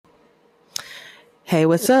Hey,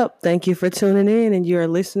 what's up? Thank you for tuning in, and you are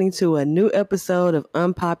listening to a new episode of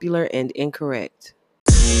Unpopular and Incorrect.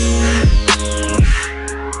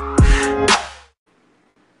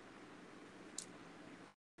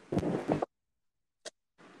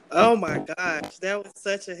 Oh my gosh, that was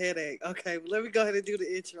such a headache. Okay, let me go ahead and do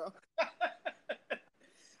the intro.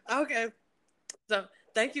 Okay, so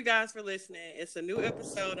thank you guys for listening. It's a new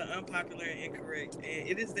episode of Unpopular and Incorrect, and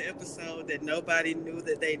it is the episode that nobody knew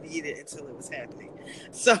that they needed until it was happening.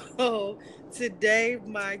 So today,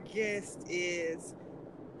 my guest is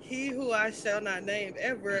he who I shall not name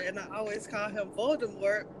ever, and I always call him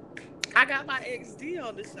Voldemort. I got my XD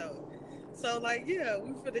on the show. So, like, yeah,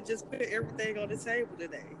 we finna just put everything on the table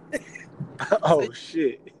today. So, Oh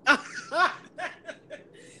shit.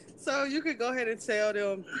 so you could go ahead and tell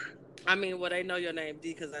them. I mean, well, they know your name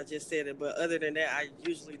D because I just said it. But other than that, I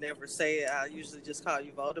usually never say it. I usually just call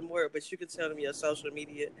you Voldemort. But you can tell them your social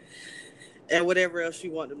media and whatever else you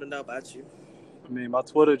want them to know about you. I mean, my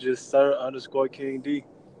Twitter just Sir_King D.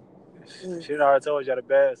 She already told you the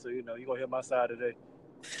bad, so you gonna hear my side today.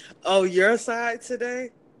 Oh, your side today?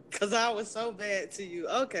 Because I was so bad to you.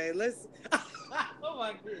 Okay, let's. Oh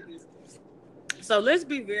my goodness. So let's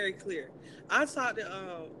be very clear. I talked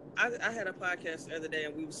to I had a podcast the other day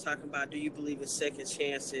and we was talking about do you believe in second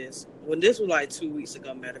chances? When this was like 2 weeks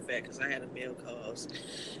ago, matter of fact, because I had a male co-host.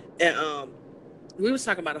 And we was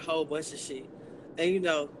talking about a whole bunch of shit. And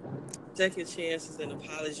second chances and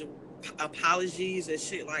apologies and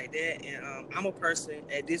shit like that. And I'm a person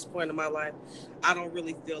at this point in my life, I don't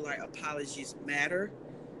really feel like apologies matter.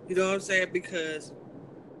 You know what I'm saying? Because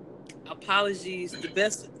apologies, the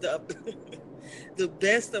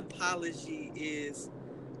best apology is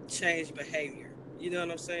change behavior. You know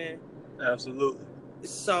what I'm saying? Absolutely.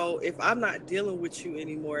 So if I'm not dealing with you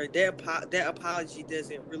anymore, that apology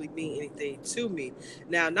doesn't really mean anything to me.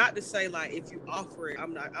 Now, not to say like if you offer it,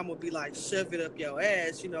 I'm gonna be like shove it up your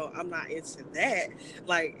ass. I'm not into that.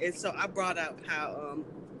 Like, and so I brought out how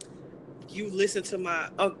you listened to my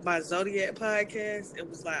Zodiac podcast. It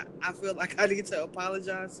was like I feel like I need to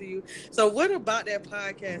apologize to you. So what about that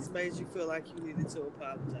podcast made you feel like you needed to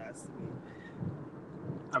apologize to me?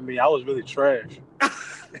 I mean, I was really trash.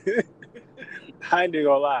 I ain't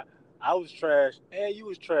gonna lie. I was trash, and you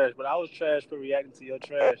was trash, but I was trash for reacting to your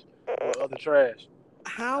trash or other trash.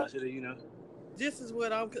 How? I should have. This is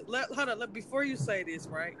what hold on. Before you say this,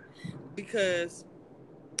 right? Because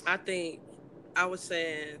I think I was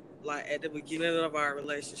saying like at the beginning of our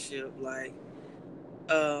relationship, like,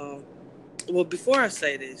 well, before I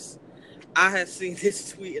say this, I had seen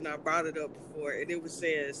this tweet and I brought it up before, and it was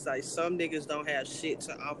saying it's like some niggas don't have shit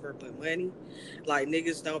to offer but money. Like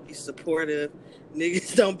niggas don't be supportive,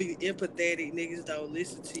 niggas don't be empathetic, niggas don't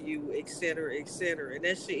listen to you, etc., etc. And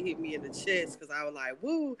that shit hit me in the chest because I was like,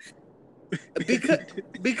 woo.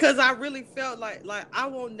 Because I really felt like I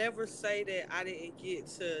won't never say that I didn't get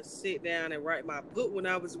to sit down and write my book when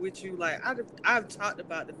I was with you. Like I've talked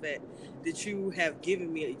about the fact that you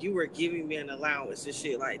were giving me an allowance and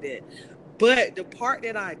shit like that. But the part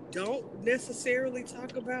that I don't necessarily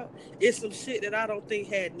talk about is some shit that I don't think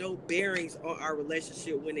had no bearings on our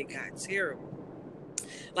relationship when it got terrible.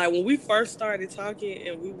 Like when we first started talking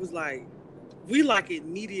and we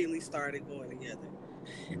immediately started going together.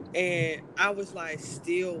 And I was like,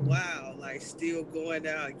 still wow, like still going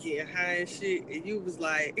out, getting high and shit. And you was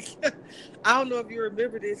like, I don't know if you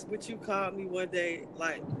remember this, but you called me one day,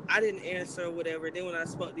 like I didn't answer or whatever. Then when I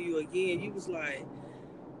spoke to you again, you was like,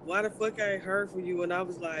 why the fuck I ain't heard from you? And I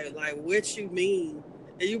was like, what you mean?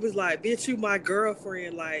 And you was like, bitch, you my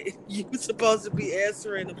girlfriend. Like, you supposed to be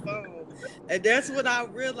answering the phone. And that's when I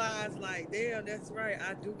realized, like, damn, that's right.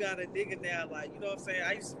 I do got a nigga now. Like, you know what I'm saying?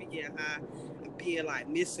 I used to be getting high and being, like,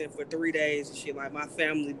 missing for 3 days and shit. Like, my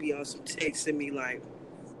family be on some texting me, like,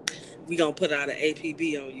 we gonna put out an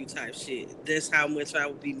APB on you type shit. That's how much I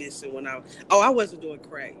would be missing when I wasn't doing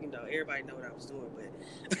crack. Everybody know what I was doing, but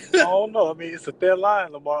I don't know. I mean, it's a thin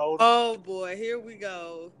line, Lamar Odom. Oh boy, here we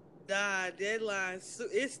go. Nah, that line,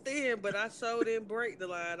 it's thin, but I sure didn't break the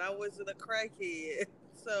line. I wasn't a crackhead.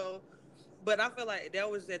 So, but I feel like that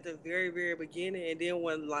was at the very, very beginning. And then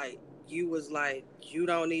when like you was like, you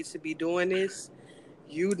don't need to be doing this.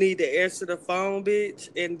 You need to answer the phone, bitch.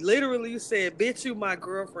 And literally you said, bitch, you my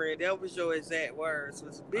girlfriend. That was your exact words.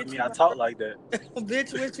 Was, bitch, I mean, I talk like that.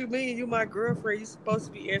 bitch, what you mean? You my girlfriend. You supposed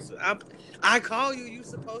to be answering. I call you. You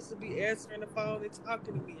supposed to be answering the phone and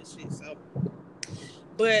talking to me and shit. So,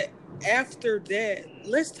 but after that,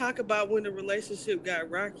 let's talk about when the relationship got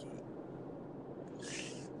rocky.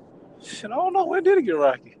 Shit, I don't know. When did it get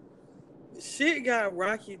rocky? Shit got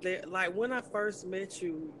rocky. Like when I first met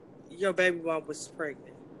you, your baby mom was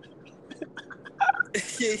pregnant.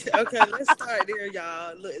 Okay, let's start there,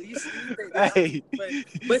 y'all. Look, you think this Hey.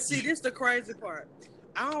 but see, this the crazy part.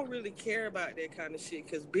 I don't really care about that kind of shit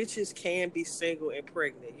because bitches can be single and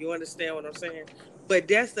pregnant. You understand what I'm saying? But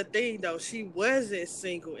that's the thing, though. She wasn't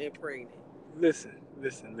single and pregnant. Listen.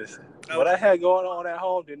 What I Okay. had going on at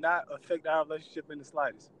home did not affect our relationship in the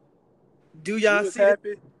slightest. Do We y'all was see this?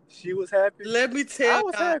 happy. She was happy. Let me I tell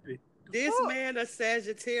was y'all, happy. this Fuck. man a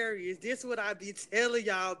Sagittarius. This what I be telling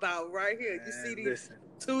y'all about right here. You see Man, these listen.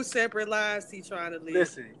 two separate lives he trying to live.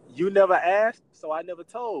 Listen, you never asked, so I never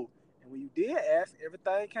told. And when you did ask,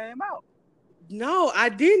 everything came out. No, I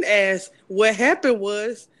didn't ask. What happened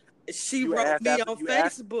was she You wrote asked me after on you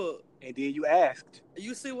asked, Facebook. and then you asked.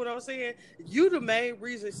 You see what I'm saying? You the main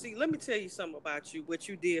reason. See, let me tell you something about you. What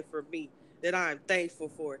you did for me that I'm thankful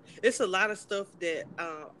for. It's a lot of stuff that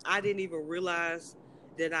I didn't even realize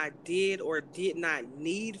that I did or did not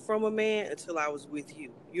need from a man until I was with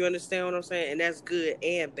you. You understand what I'm saying? And that's good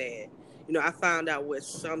and bad. You know, I found out what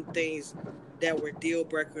some things that were deal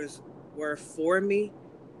breakers were for me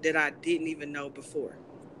that I didn't even know before.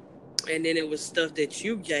 And then it was stuff that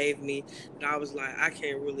you gave me that I was like, I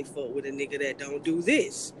can't really fuck with a nigga that don't do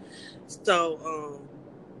this. So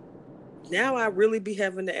now I really be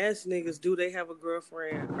having to ask niggas, do they have a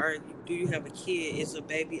girlfriend or do you have a kid? Is a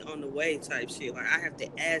baby on the way type shit. Like I have to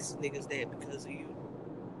ask niggas that because of you.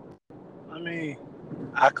 I mean,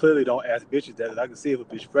 I clearly don't ask bitches that. I can see if a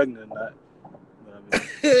bitch pregnant or not. But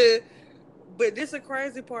I mean, But this a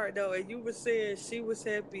crazy part though, and you were saying she was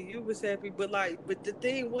happy, you was happy, but the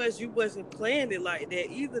thing was you wasn't playing it like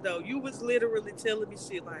that either though. You was literally telling me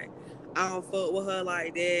shit like, I don't fuck with her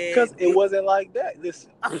like that. because it wasn't like that.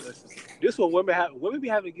 Listen. This what women have. Women be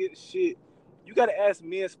having to get shit. You got to ask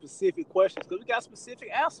men specific questions because we got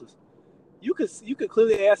specific answers. You could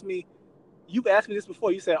clearly ask me. You've asked me this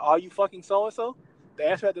before. You said, "Are you fucking so and so?" The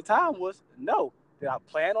answer at the time was no. Did I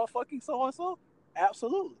plan on fucking so and so?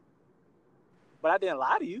 Absolutely. But I didn't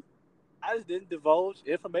lie to you. I just didn't divulge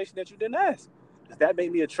information that you didn't ask. Does that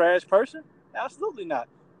make me a trash person? Absolutely not.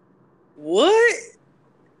 What?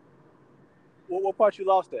 What part you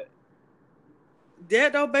lost at?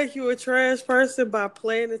 That don't make you a trash person by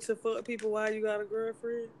planning to fuck people while you got a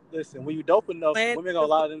girlfriend? Listen, when you dope enough, Planning women to gonna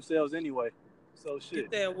lie fuck. to themselves anyway. So You shit.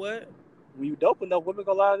 said what? When you dope enough, women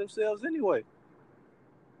gonna lie to themselves anyway.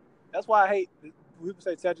 That's why I hate people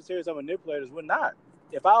say Sagittarius are manipulators. We're not.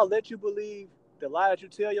 If I'll let you believe the lie that you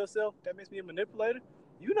tell yourself, that makes me a manipulator.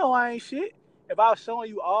 You know I ain't shit. If I was showing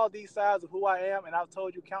you all these sides of who I am and I've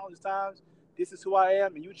told you countless times this is who I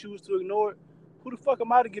am and you choose to ignore it, who the fuck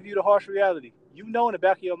am I to give you the harsh reality? You know in the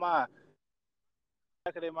back of your mind,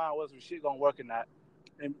 back of their mind was shit gonna work or not.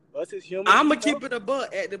 And us as humans, I'ma we know. keep it a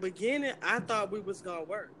buck. At the beginning, I thought we was gonna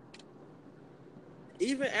work.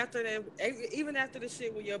 Even after that, even after the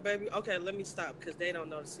shit with your baby. Okay, let me stop because they don't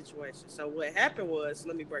know the situation. So what happened was,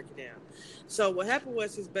 let me break it down. So what happened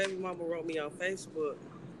was his baby mama wrote me on Facebook,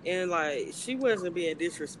 and like she wasn't being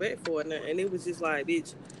disrespectful, and it was just like,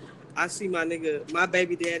 bitch, I see my nigga, my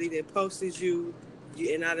baby daddy that posted you,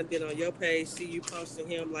 and I done been on your page, see you posting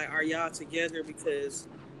him. Like, are y'all together? Because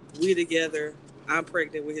we together. I'm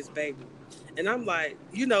pregnant with his baby. And I'm like,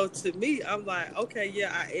 to me, I'm like, okay,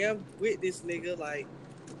 yeah, I am with this nigga. Like,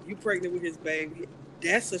 you pregnant with his baby.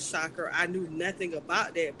 That's a shocker. I knew nothing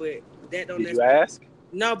about that, but that don't Did you necessarily. ask?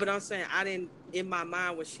 No, but I'm saying I didn't, in my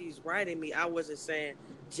mind when she's writing me, I wasn't saying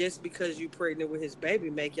just because you pregnant with his baby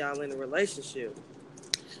make y'all in a relationship.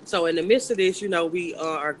 So in the midst of this, we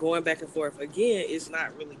are going back and forth again. It's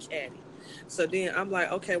not really catty. So then I'm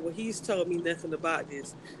like, okay, well, he's told me nothing about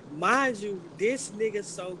this. Mind you, this nigga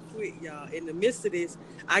so quick, y'all. In the midst of this,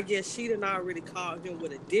 I guess she done already called him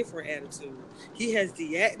with a different attitude. He has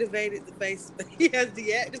deactivated the face. He has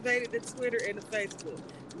deactivated the Twitter and the Facebook.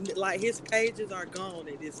 Like his pages are gone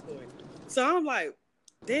at this point. So I'm like,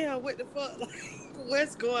 damn, what the fuck? Like,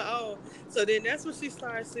 what's going on? So then that's when she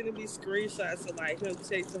started sending me screenshots of like him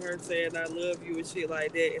texting her saying I love you and shit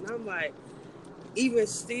like that. And I'm like, even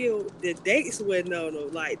still, the dates were no.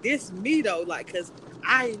 Like this me though, like, cause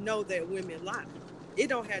I know that women lie. It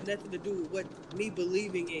don't have nothing to do with what me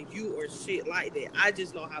believing in you or shit like that. I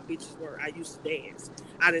just know how bitches work. I used to dance.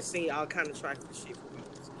 I done seen all kind of trifling shit from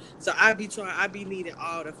bitches. So I be needing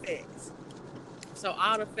all the facts. So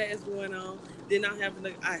all the facts going on. Then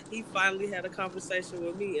he finally had a conversation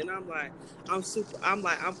with me, and I'm like, I'm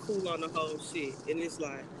cool on the whole shit, and it's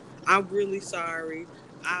like, I'm really sorry.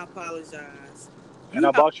 I apologize. And You I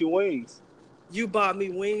have, bought you wings. you bought me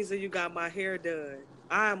wings and you got my hair done.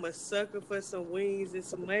 I'm a sucker for some wings and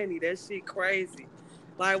some money. That shit crazy.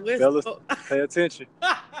 Like what's Fellas, pay attention.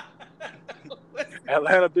 what's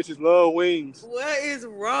Atlanta bitches love wings. What is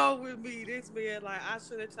wrong with me? This man, like, I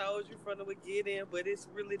should have told you from the beginning, but it's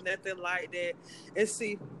really nothing like that. And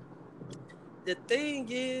see, the thing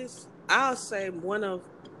is, I'll say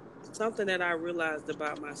something that I realized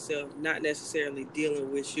about myself, not necessarily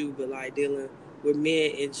dealing with you, but like dealing with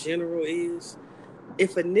men in general, is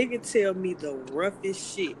if a nigga tell me the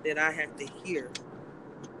roughest shit that I have to hear,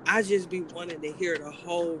 I just be wanting to hear the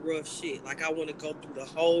whole rough shit. Like, I want to go through the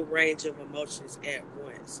whole range of emotions at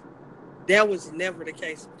once. That was never the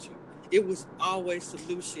case with you. It was always some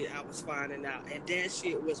new shit I was finding out. And that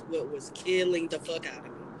shit was what was killing the fuck out of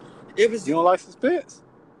me. It was. You don't like suspense?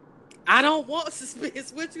 I don't want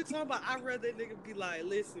suspense. What you talking about? I'd rather that nigga be like,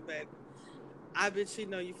 listen, baby, I've been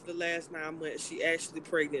cheating on you for the last 9 months. She actually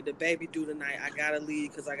pregnant. The baby due tonight. I gotta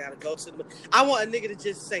leave because I gotta go to the. I want a nigga to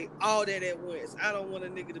just say all that at once. I don't want a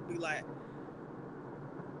nigga to be like,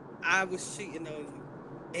 I was cheating on you,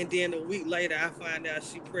 and then a week later I find out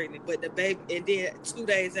she pregnant. But the baby, and then 2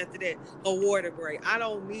 days after that, a water break. I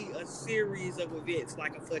don't need a series of events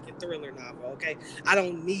like a fucking thriller novel. Okay, I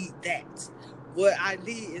don't need that. What I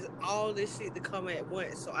need is all this shit to come at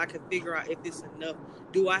once so I can figure out if it's enough.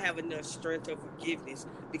 Do I have enough strength or forgiveness?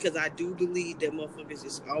 Because I do believe that motherfuckers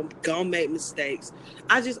is gonna make mistakes.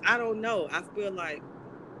 I don't know. I feel like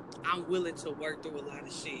I'm willing to work through a lot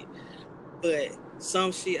of shit. But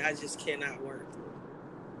some shit I just cannot work through.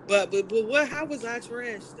 But what? How was I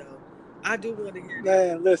trash though? I do want to hear that.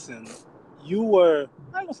 Man, listen. You were,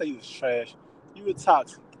 I ain't gonna say you was trash. You were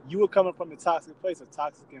toxic. You were coming from a toxic place, a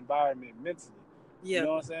toxic environment mentally. Yeah. You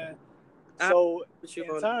know what I'm saying? So, in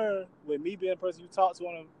on. turn, with me being a person you talk to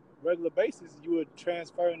on a regular basis, you were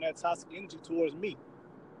transferring that toxic energy towards me.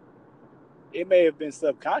 It may have been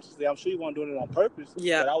subconsciously. I'm sure you weren't doing it on purpose.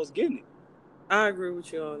 Yeah. But I was getting it. I agree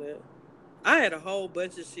with you on that. I had a whole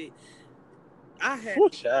bunch of shit. I had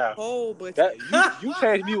a whole bunch that, you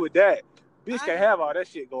changed me with that. Bitch can't have all that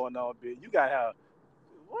shit going on, bitch. You gotta have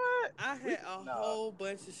what? I had a whole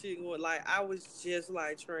bunch of shit going. Like, I was just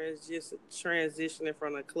like transitioning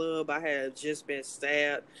from a club. I had just been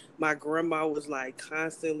stabbed. My grandma was like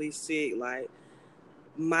constantly sick. Like,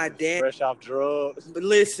 my dad fresh off drugs. But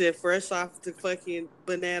listen, fresh off the fucking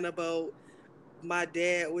banana boat. My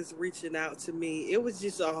dad was reaching out to me. It was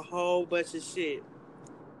just a whole bunch of shit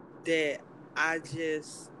that I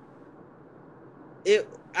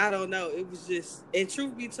don't know. It was just, and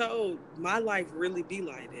truth be told, my life really be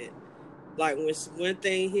like that. Like, when one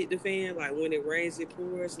thing hit the fan, like when it rains, it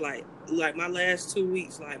pours. Like my last 2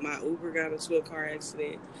 weeks, like my Uber got into a car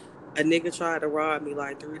accident. A nigga tried to rob me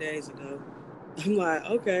like 3 days ago. I'm like,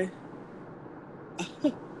 okay.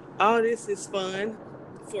 All this is fun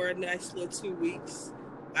for a nice little 2 weeks.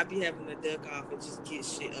 I be having to duck off and just get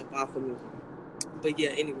shit up off of me. But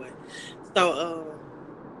yeah, anyway. So,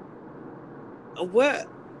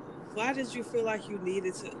 why did you feel like you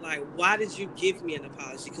needed to, like, why did you give me an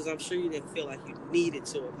apology? Because I'm sure you didn't feel like you needed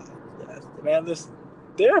to apologize. Man, listen,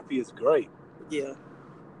 therapy is great. Yeah.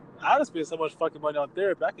 I done spent so much fucking money on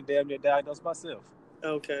therapy, I can damn near diagnose myself.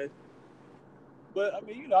 Okay. But, I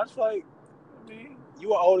mean, you know, I just feel like, you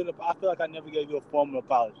were old enough. I feel like I never gave you a formal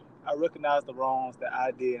apology. I recognize the wrongs that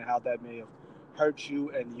I did and how that may have hurt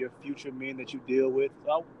you and your future men that you deal with.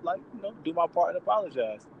 So I, do my part and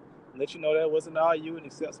apologize. And let you know that it wasn't all you and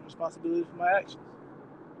accept some responsibility for my actions.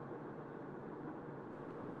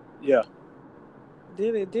 Yeah.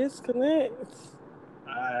 Did it disconnect?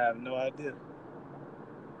 I have no idea.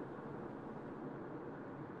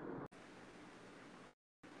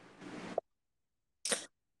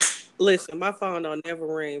 Listen, my phone don't never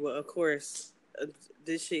ring, but of course,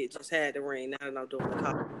 this shit just had to ring now that I'm doing the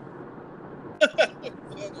call.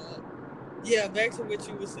 Yeah, back to what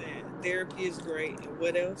you were saying. Therapy is great. And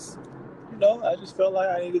what else? I just felt like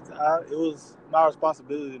I needed to, it was my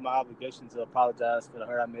responsibility, my obligation to apologize for the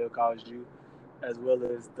hurt I may have caused you, as well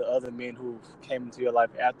as the other men who came into your life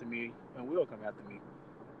after me and will come after me.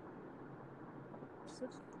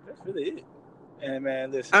 That's really it. And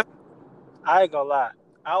man, listen, I ain't gonna lie.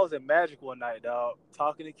 I was in Magic one night, dog,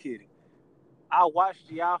 talking to Kitty. I watched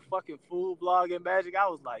y'all fucking food blog in Magic. I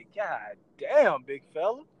was like, God damn, big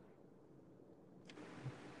fella.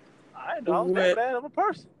 I didn't know I was that bad of a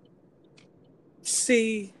person.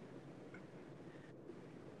 See,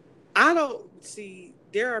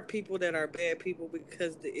 there are people that are bad people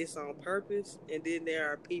because it's on purpose, and then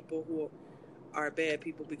there are people who are bad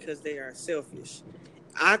people because they are selfish.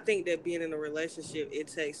 I think that being in a relationship, it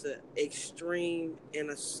takes an extreme and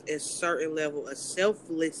a certain level of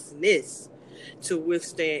selflessness to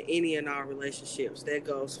withstand any and all relationships. That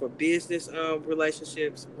goes for business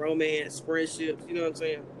relationships, romance, friendships, you know what I'm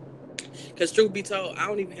saying? Because truth be told, I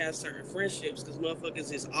don't even have certain friendships because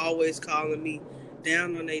motherfuckers is always calling me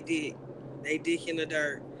down on they dick in the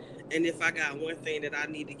dirt. And if I got one thing that I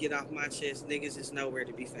need to get off my chest, niggas is nowhere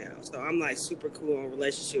to be found. So I'm like super cool on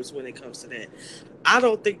relationships when it comes to that. I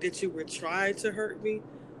don't think that you were trying to hurt me,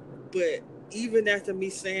 but even after me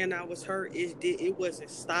saying I was hurt, it wasn't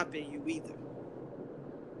stopping you either.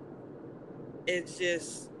 It's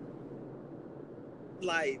just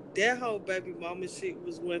like that whole baby mama shit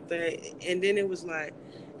was one thing, and then it was like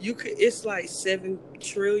it's like 7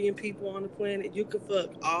 trillion people on the planet. You could fuck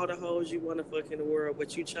all the hoes you want to fuck in the world,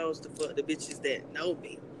 but you chose to fuck the bitches that know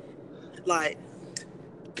me. Like,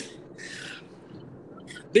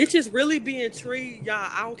 bitches really be intrigued, y'all.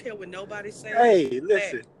 I don't care what nobody says. Hey,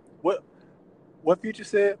 listen, what Future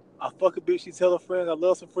said? I fuck a bitch. She tell her friends I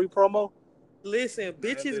love some free promo. Listen,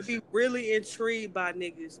 bitches be really intrigued by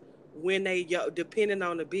niggas when they depending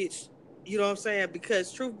on the bitch. You know what I'm saying?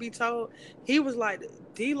 Because truth be told, he like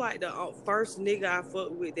the first nigga I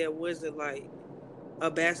fucked with that wasn't like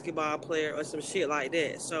a basketball player or some shit like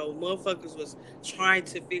that. So motherfuckers was trying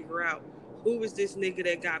to figure out who was this nigga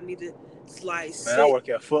that got me to like. Man, I work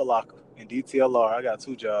at Foot Locker in DTLR. I got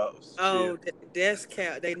 2 jobs. Oh, that's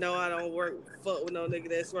cap. They know I don't fuck with no nigga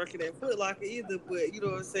that's working at Foot Locker either. But you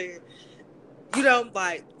know what I'm saying? You know,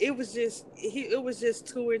 like it was just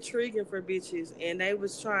too intriguing for bitches, and they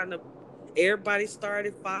was trying to. Everybody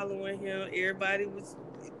started following him. Everybody was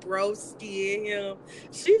broskiing him.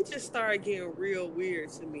 She just started getting real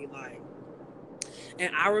weird to me, like.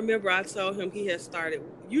 And I remember I told him he had started.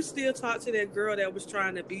 You still talk to that girl that was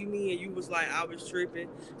trying to be me, and you was like, I was tripping.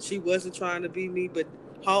 She wasn't trying to be me, but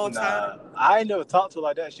whole time. I ain't never talked to her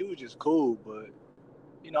like that. She was just cool, but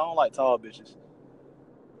you know, I don't like tall bitches.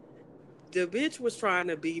 The bitch was trying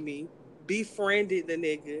to be me, befriended the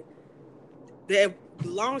nigga. That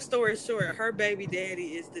long story short, her baby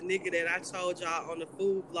daddy is the nigga that I told y'all on the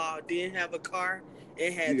food vlog didn't have a car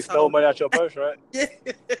and had you stole money out your purse, right? Yeah.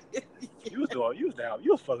 You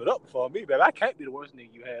was fucking up before me, baby. I can't be the worst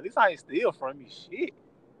nigga you had. At least I ain't steal from you, shit.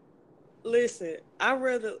 Listen, you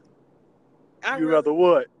rather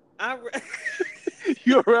what?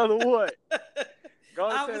 You rather what? Go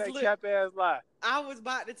and tell that cap ass lie. I was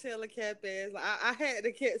about to tell a cap ass. I had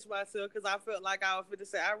to catch myself because I felt like I was finna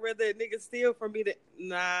say I'd rather a nigga steal from me than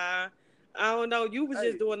nah. I don't know. You was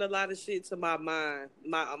just doing a lot of shit to my mind,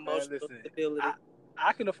 my emotional stability.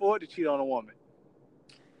 I can afford to cheat on a woman.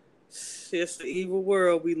 It's the evil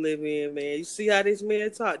world we live in, man. You see how this man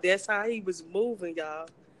talk? That's how he was moving, y'all.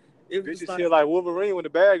 It was like, like Wolverine with the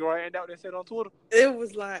bag right, and that what they said on Twitter. It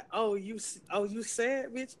was like, you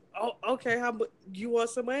sad, bitch. Oh, okay. How much? You want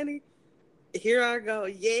some money? Here I go.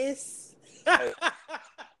 Yes. It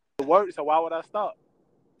worked, so why would I stop?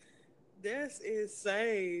 That's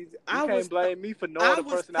insane. You can't blame me for knowing the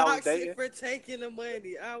person I was dating. I was toxic for taking the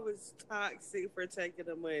money. I was toxic for taking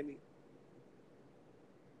the money.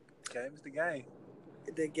 Game is the game.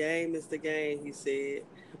 The game is the game, he said.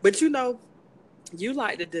 But you know, you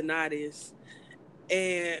like to deny this,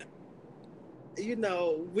 and you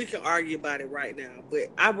know we can argue about it right now. But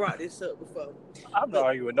I brought this up before. I'm not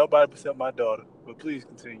arguing with nobody except my daughter. But please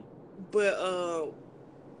continue. But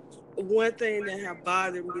one thing that have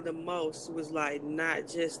bothered me the most was like not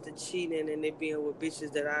just the cheating and it being with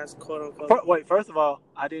bitches that I was quote unquote. Wait, first of all,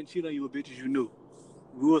 I didn't cheat on you with bitches you knew.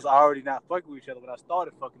 We was already not fucking with each other when I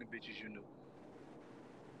started fucking the bitches you knew.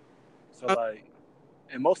 So like,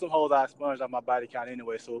 and most of them hoes I expunged on my body count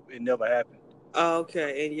anyway, so it never happened.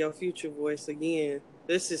 Okay, and your Future voice again.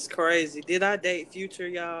 This is crazy. Did I date Future,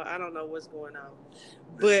 y'all? I don't know what's going on,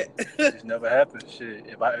 but it never happened. Shit,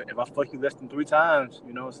 if I fuck you less than 3 times,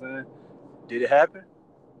 you know what I'm saying? Did it happen?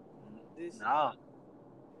 Nah.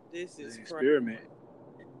 This is an experiment.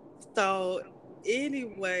 So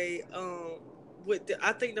anyway,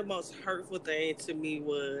 I think the most hurtful thing to me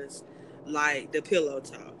was like the pillow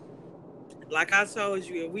talk. Like I told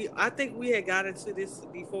you, and I think we had got into this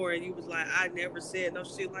before, and you was like, I never said no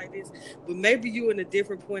shit like this. But maybe you in a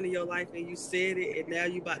different point in your life and you said it, and now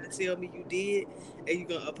you about to tell me you did, and you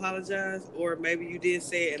gonna apologize, or maybe you did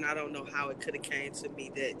say it, and I don't know how it could have came to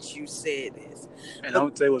me that you said this. And I'm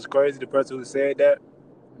gonna tell you what's crazy. The person who said that,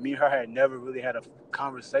 me and her had never really had a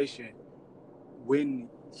conversation when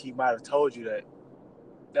she might have told you that.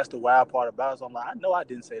 That's the wild part about it. So I'm like, I know I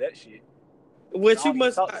didn't say that shit. What you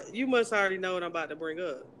must already know what I'm about to bring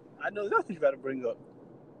up. I know exactly what you about to bring up.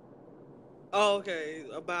 Oh, okay.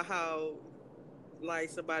 About how like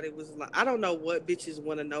somebody was like, I don't know what bitches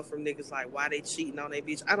want to know from niggas, like why they cheating on their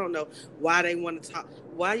bitch. I don't know why they want to talk.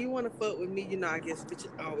 Why you want to fuck with me? You know, I guess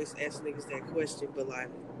bitches always ask niggas that question, but like,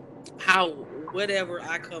 how whatever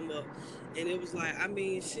I come up, and it was like, I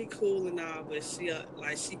mean, she cool and all, but she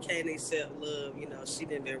like she can't accept love. You know, she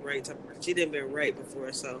didn't been raped. She didn't been raped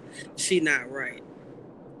before, so she not right.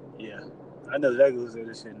 Yeah, I know that goes in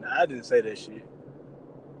this shit. I didn't say that shit.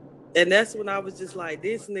 And that's when I was just like,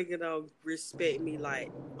 this nigga don't respect me like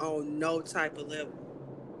on no type of level,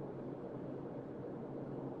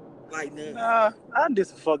 like none. Nah, I did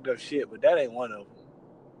some fucked up shit, but that ain't one of them.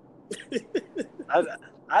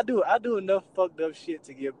 I do enough fucked up shit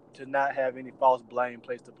to not have any false blame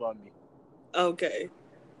placed upon me. Okay.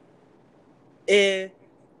 And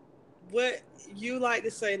what you like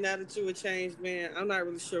to say now that you a changed man, I'm not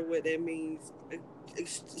really sure what that means.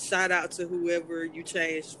 Shout out to whoever you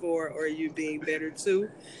changed for or you being better to.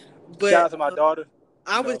 But shout out to my daughter.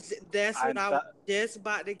 That's what I was just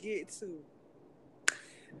about to get to.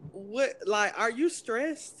 What, like, are you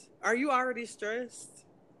stressed? Are you already stressed?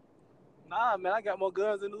 Nah, man, I got more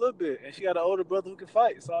guns in a little bit, and she got an older brother who can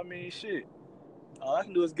fight. So I mean, shit. All I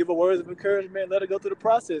can do is give her words of encouragement, and let her go through the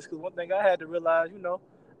process. Because one thing I had to realize,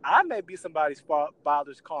 I may be somebody's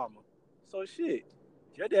father's karma. So shit,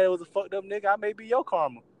 if your dad was a fucked up nigga, I may be your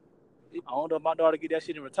karma. I don't know if my daughter get that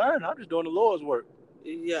shit in return. I'm just doing the Lord's work.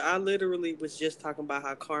 Yeah, I literally was just talking about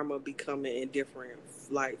how karma be coming in different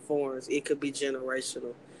like forms. It could be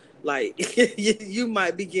generational. Like you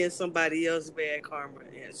might be getting somebody else bad karma,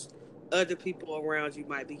 and other people around you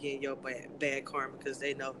might be getting your bad karma because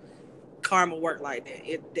they know karma work like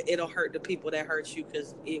that. It'll hurt the people that hurt you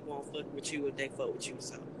because it won't fuck with you if they fuck with you.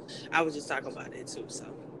 So I was just talking about that too.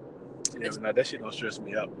 So yeah, but that shit don't stress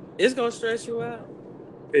me out. It's gonna stress you out.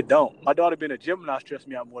 It don't. My daughter being a Gemini stress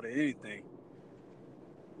me out more than anything.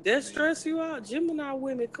 That stress you out? Gemini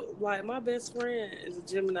women, like my best friend is a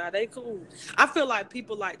Gemini. They cool. I feel like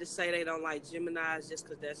people like to say they don't like Geminis just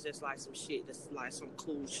because that's just like some shit. That's like some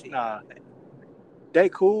cool shit. Nah, they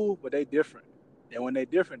cool, but they different. And when they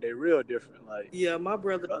different, they real different. Like yeah, my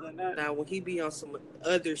brother. Now when he be on some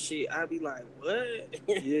other shit, I be like, what?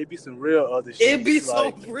 Yeah, it be some real other shit. It be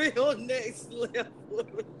like, some real next level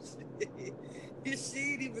shit. She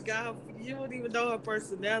ain't even got. You don't even know her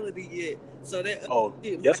personality yet. So that. Oh,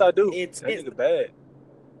 yes, I do. Intense. That nigga bad.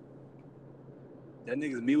 That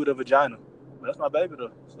nigga's me with a vagina. But that's my baby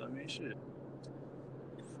though. So I mean, shit.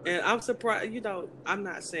 And I'm surprised. I'm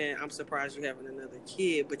not saying I'm surprised you're having another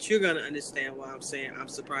kid, but you're gonna understand why I'm saying I'm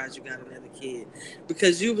surprised you got another kid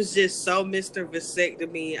because you was just so Mr.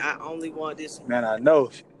 Vasectomy. I only want this. Man, I know.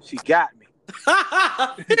 She got me.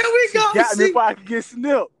 Here we go. She got me before I could get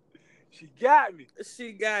snipped. She got me.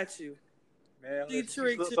 She got you. Man, she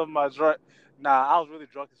tricked you. Some of my drunk. Nah, I was really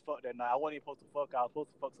drunk as fuck that night. I wasn't even supposed to fuck. I was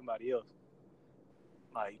supposed to fuck somebody else.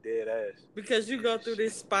 Like dead ass. Because you go through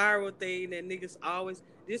this spiral thing and niggas always.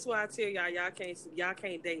 This is why I tell y'all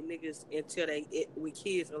can't date niggas until with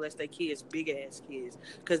kids unless they kids big ass kids.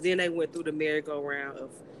 Because then they went through the merry-go-round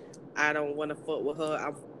of I don't want to fuck with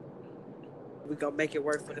her. We gonna make it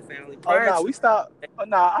work for the family. I stopped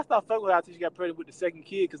fucking with her until she got pregnant with the second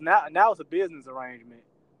kid. Because now it's a business arrangement.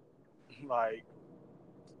 Like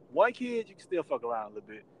one kid, you can still fuck around a little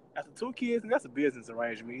bit. After two kids, that's a business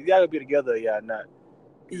arrangement. You gotta be together, or y'all not.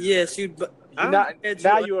 Yes,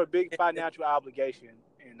 now you're a big financial obligation,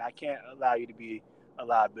 and I can't allow you to be a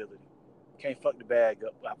liability. Can't fuck the bag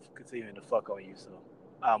up. I'm continuing to fuck on you, so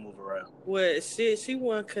I'll move around. Well, shit, she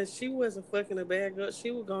won because she wasn't fucking the bag up.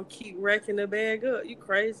 She was gonna keep wrecking the bag up. You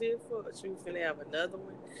crazy as fuck. She was gonna have another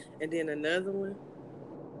one, and then another one.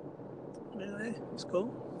 Man, it's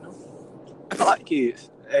cool. I like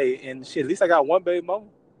kids. Hey, and shit, at least I got one baby mama,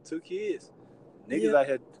 2 kids. Niggas out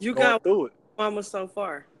here going through it. Mama so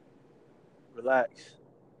far. Relax.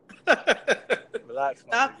 Relax.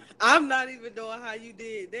 I'm not even knowing how you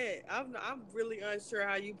did that. I'm really unsure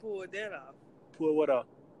how you pulled that off. Pull what off?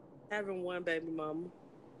 Having one baby mama.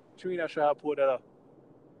 You not sure how I pulled that off?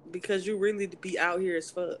 Because you really be out here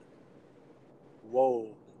as fuck.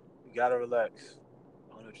 Whoa. You gotta relax.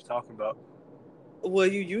 I don't know what you're talking about. Well,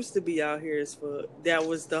 you used to be out here as fuck. That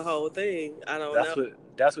was the whole thing. I don't know.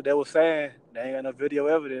 That's what they were saying. They ain't got no video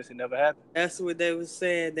evidence. It never happened. That's what they was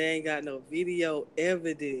saying. They ain't got no video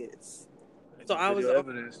evidence. So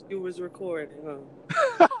you was recording,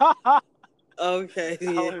 huh? Okay. Then.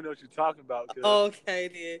 I don't even know what you're talking about. Okay,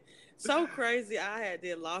 then. So crazy. I had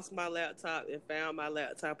then lost my laptop and found my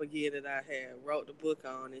laptop again that I had wrote the book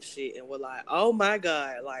on and shit and was like, oh my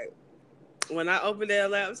God. Like, when I opened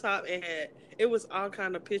that laptop, it was all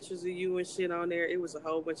kind of pictures of you and shit on there. It was a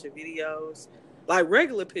whole bunch of videos. Like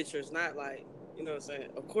regular pictures, not like, You know what I'm saying?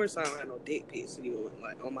 Of course, I don't have no dick pics of you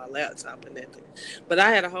like on my laptop or nothing. But I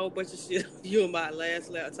had a whole bunch of shit of you on my last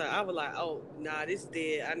laptop. I was like, oh, nah, this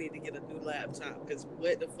dead. I need to get a new laptop because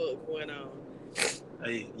what the fuck going on?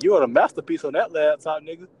 Hey, you wrote a masterpiece on that laptop,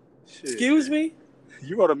 nigga. Shit. Excuse me?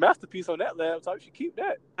 You wrote a masterpiece on that laptop. You should keep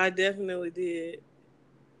that. I definitely did.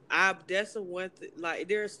 That's the one thing. Like,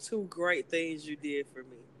 there's two great things you did for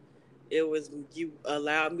me. It was you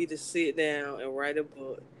allowed me to sit down and write a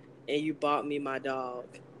book, and you bought me my dog.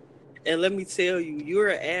 And let me tell you, you're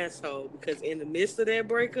an asshole because in the midst of that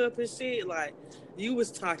breakup and shit, like, you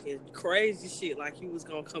was talking crazy shit like you was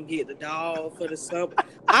gonna come get the dog for the summer.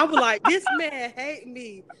 I was like, this man hate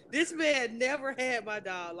me. This man never had my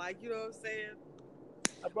dog. Like, you know what I'm saying?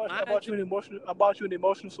 I bought you an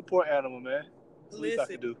emotional support animal, man. That's the least I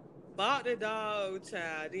could do. Bought the dog,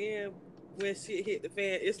 child. Then when shit hit the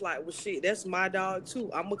fan, it's like, well, shit, that's my dog too.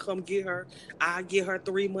 I'm gonna come get her. I get her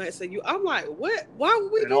 3 months, and I'm like, what? Why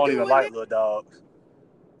would we? And I don't even like little dogs,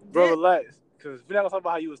 bro. Relax, because we're not gonna talk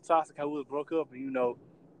about how you was toxic, how we was broke up, and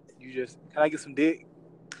you just can I get some dick?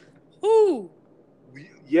 Who?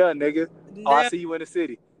 Yeah, nigga. Oh, I see you in the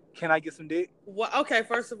city. Can I get some dick? Well, okay,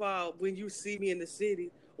 first of all, when you see me in the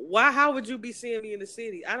city, how would you be seeing me in the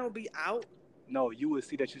city? I don't be out. No, you would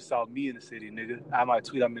see that you saw me in the city, nigga. I might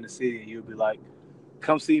tweet I'm in the city, and you'd be like,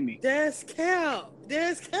 come see me. That's cap.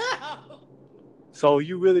 So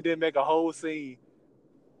you really didn't make a whole scene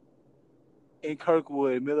in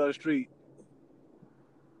Kirkwood, middle of the street,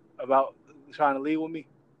 about trying to leave with me?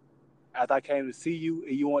 After I came to see you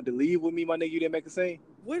and you wanted to leave with me, my nigga, you didn't make a scene?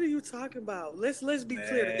 What are you talking about? Let's be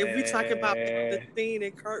clear. If we talking about the scene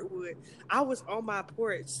in Kirkwood, I was on my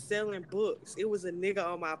porch selling books. It was a nigga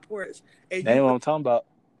on my porch. And that ain't what I'm talking about.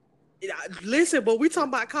 Listen, but we talking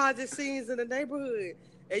about causing scenes in the neighborhood.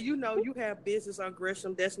 And you have business on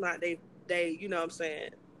Gresham. That's not they you know what I'm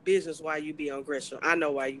saying, business why you be on Gresham. I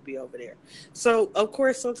know why you be over there. So of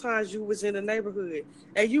course sometimes you was in the neighborhood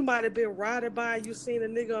and you might have been riding by and you seen a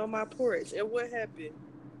nigga on my porch. And what happened?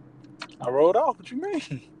 I rode off. What you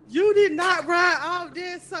mean? You did not ride off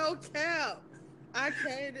there, so cap. I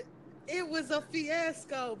can't. It was a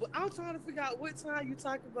fiasco. But I'm trying to figure out what time you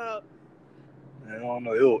talking about. I don't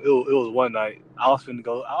know. It was one night. I was finna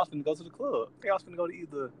go to the club. I think I was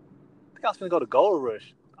finna go to Gold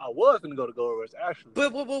Rush. I was finna go to Gold Rush, actually.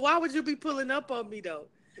 But why would you be pulling up on me though?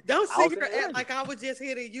 Don't sit here and act like I was just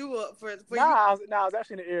hitting you up for you. I was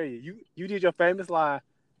actually in the area. You did your famous line,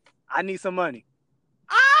 I need some money.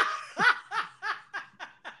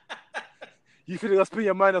 You could go spend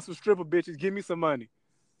your money on some stripper bitches. Give me some money.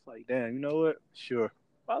 It's like, damn, you know what? Sure.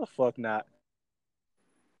 Why the fuck not?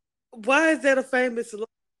 Why is that a famous line?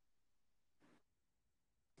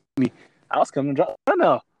 I was coming to drop. I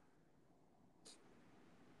know.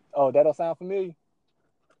 Oh, that don't sound familiar?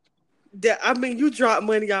 I mean, you drop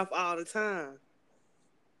money off all the time.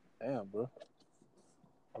 Damn, bro.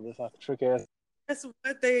 I'm just like a trick ass. That's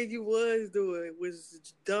one thing you was doing,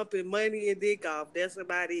 was dumping money and dick off. That's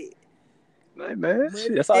about it. Hey, man.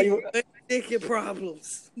 Shit, that's all you... Money, dick, and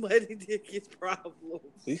problems. Money, dick, and problems.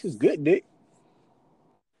 This is good, dick.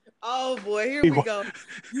 Oh, boy. Here we go.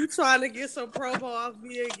 You trying to get some promo off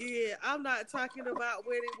me again. I'm not talking about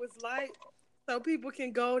what it was like. So people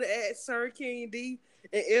can go to @SirKingD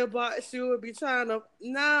and inbox you and be trying to...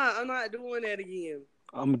 Nah, I'm not doing that again.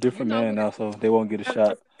 I'm a different man now, so they won't get a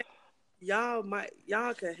shot. Y'all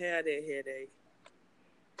can have that headache.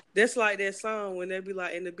 That's like that song when they be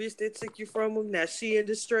like, and the bitch that took you from him, now she in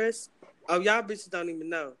distress. Oh, y'all bitches don't even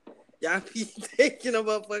know. Y'all be thinking of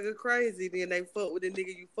motherfucker crazy. Then they fuck with the nigga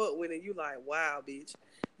you fuck with, and you like, wow, bitch,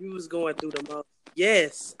 you was going through the most.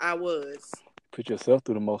 Yes, I was. Put yourself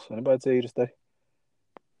through the most. Anybody tell you to stay?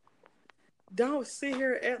 Don't sit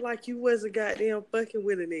here and act like you wasn't goddamn fucking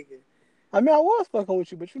with a nigga. I mean, I was fucking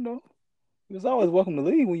with you, but you was always welcome to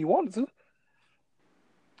leave when you wanted to.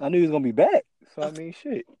 I knew he was gonna be back, so I mean,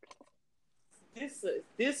 shit.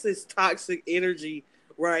 This is toxic energy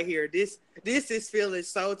right here. This is feeling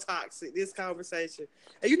so toxic. This conversation,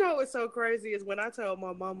 and you know what's so crazy is when I told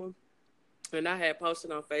my mama, and I had posted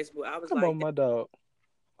on Facebook, I was Come on, my dog.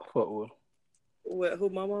 Fuck with him. What? Who?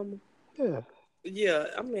 My mama? Yeah. Yeah.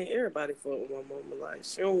 I mean, everybody fuck with my mama. Like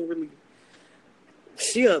she don't really.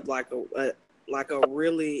 She like a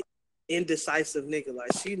really indecisive nigga.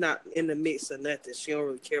 Like she not in the mix of nothing. She don't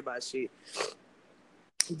really care about shit.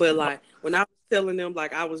 But like when I was telling them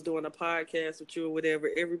like I was doing a podcast with you or whatever,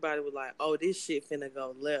 everybody was like, "Oh, this shit finna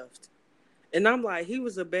go left," and I'm like, he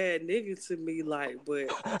was a bad nigga to me. Like, but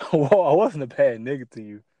well, I wasn't a bad nigga to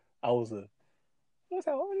you. I was a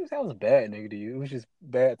bad nigga to you. It was just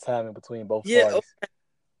bad timing between both parties. Okay.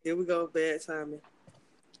 Here we go, bad timing.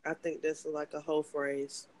 I think that's like a whole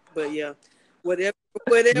phrase. But yeah, You whatever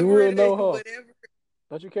would it is, know, huh? whatever.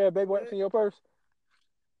 Don't you carry baby wipes What? in your purse?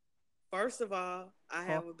 First of all, I Huh?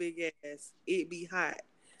 have a big ass. It be hot.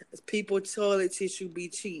 People toilet tissue be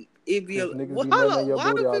cheap. It be a Because niggas well, be hold nutting in on. your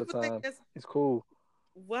Why booty do all the people think time. that's It's cool.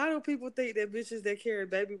 why do people think that bitches that carry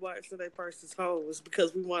baby wipes in their purse is hoes?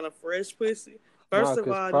 Because we want a fresh pussy. Nah, First of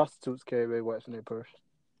because all, prostitutes carry baby wipes in their purse.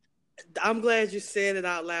 I'm glad you said it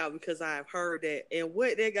out loud because I've heard that. And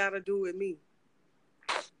what they got to do with me?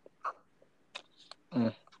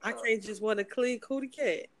 Mm. I can't just want a clean cootie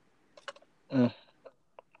cat. Mm.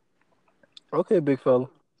 Okay, big fella.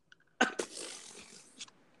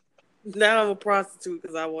 Now I'm a prostitute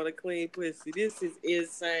because I want a clean pussy. This is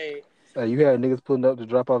insane. Hey, you had niggas pulling up to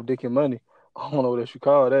drop off dick and money. I don't know what else you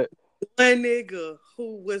call that. One nigga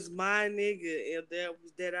who was my nigga and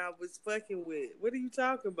that I was fucking with. What are you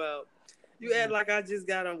talking about? You act like I just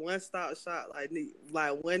got a one-stop shop,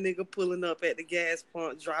 like one nigga pulling up at the gas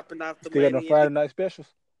pump, dropping off You the still got no money. And Friday night specials?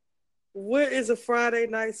 what is a Friday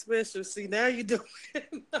night special? See, now you doing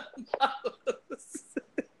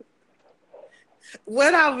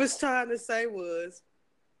what I was trying to say was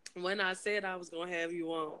when I said I was gonna have you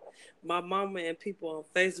on, my mama and people on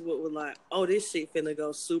Facebook were like, "Oh, this shit finna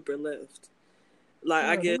go super left." Like,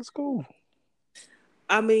 I Yeah, guess, niggas cool.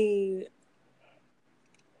 I mean,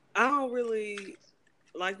 I don't really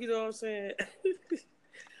like, you know what I'm saying.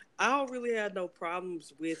 I don't really have no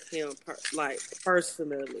problems with him,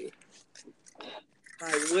 personally.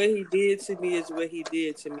 Like what he did to me is what he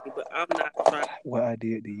did to me, but I'm not trying. What I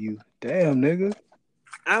did to you. Damn, nigga.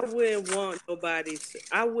 I wouldn't want nobody to.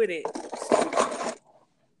 I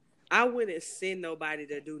wouldn't send nobody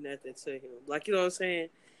to do nothing to him. Like, you know what I'm saying?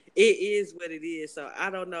 It is what it is. So I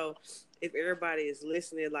don't know if everybody is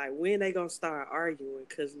listening. Like, when they gonna start arguing?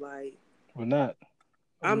 Cause like We're not.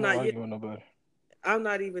 I'm I'm not not yet. arguing with nobody. I'm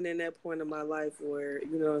not even in that point in my life where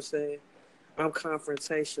you know what I'm saying. I'm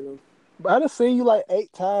confrontational. But I done seen you like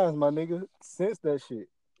 8 times, my nigga, since that shit.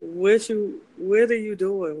 What are you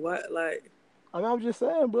doing? What like? I mean, I'm just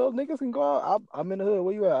saying, bro. Niggas can go out. I'm in the hood.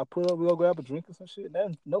 Where you at? I pull up. We go grab a drink or some shit.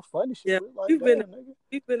 That no funny shit. Yeah, We're like, we've damn, been nigga.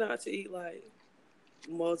 we've been out to eat like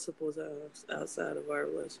multiple times outside of our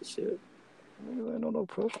relationship. Niggas ain't no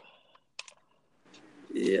pressure.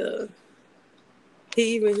 Yeah.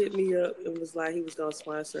 He even hit me up and was like he was gonna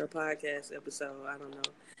sponsor a podcast episode. I don't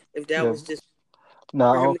know if that Yeah. was just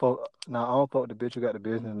Nah, for I him. don't fuck the bitch who got the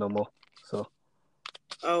business no more. So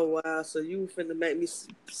Oh wow! So you finna make me?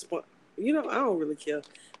 You know I don't really care.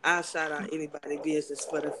 I shout out anybody business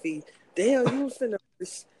for the fee. Damn, you was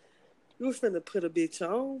finna put a bitch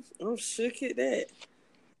on. I'm shook at that.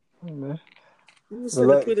 hey, man, You was finna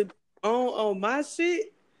relax. put it on my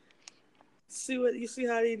shit. See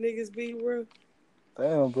how these niggas be, bro.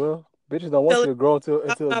 Damn, bro. Bitches don't want Tell you it to grow into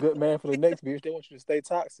a my good man for the next bitch. They want you to stay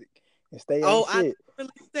toxic and stay Oh, ain't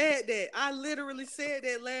shit. I literally said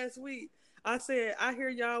that last week. I said, I hear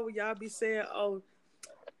y'all when y'all be saying, oh,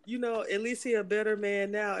 you know, at least he a better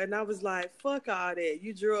man now. And I was like, fuck all that.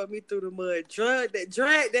 You drug me through the mud. Drag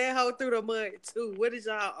that hoe through the mud too. What is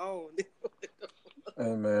y'all on?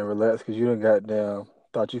 Hey man, relax, cause you done goddamn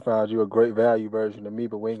thought you found you a great value version of me,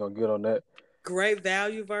 but we ain't gonna get on that. Great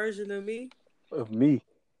value version of me? Of me,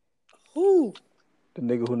 Who? the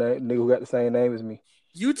nigga who got the same name as me.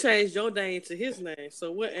 You changed your name to his name.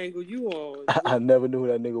 So what angle you on? I never knew who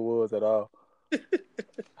that nigga was at all.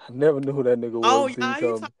 I never knew who that nigga was Oh, until you y'all, he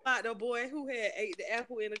told me. talking about the boy who had ate the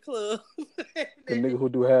apple in the club. The nigga who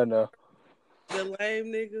do hair now. The lame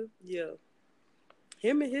nigga? Yeah.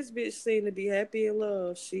 Him and his bitch seem to be happy in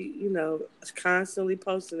love. She, you know, constantly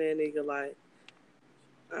posting that nigga like,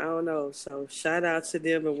 I don't know. So shout out to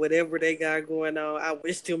them and whatever they got going on. I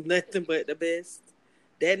wish them nothing but the best.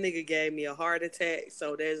 That nigga gave me a heart attack,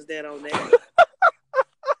 so there's that on that.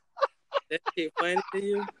 That shit funny to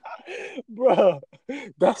you? Bruh,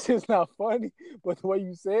 that shit's not funny. But the way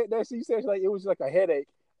you said that shit, you said like it was like a headache.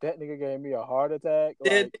 That nigga gave me a heart attack.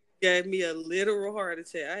 That Like, nigga gave me a literal heart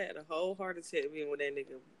attack. I had a whole heart attack when that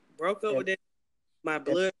nigga broke up and with that. My and,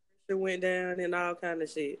 blood pressure went down and all kind of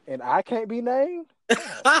shit. and I can't be named.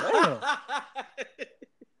 God damn.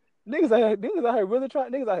 Niggas out here really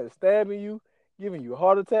trying. Niggas out here stabbing you, giving you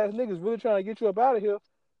heart attacks. Niggas really trying to get you up out of here.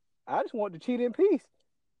 I just want to cheat in peace.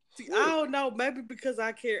 See, Shit. I don't know. Maybe because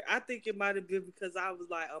I care. I think it might have been because I was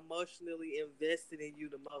like emotionally invested in you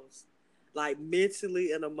the most, like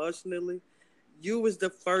mentally and emotionally. You was the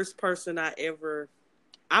first person I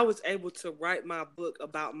was able to write my book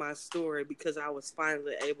about my story because I was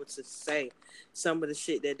finally able to say some of the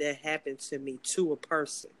shit that happened to me to a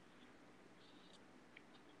person.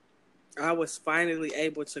 I was finally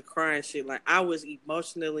able to cry and shit. Like, I was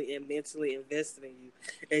emotionally and mentally invested in you,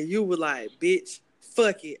 and you were like, "Bitch,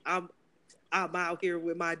 fuck it. I'm out here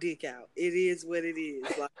with my dick out. It is what it is."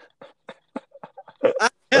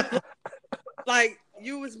 Like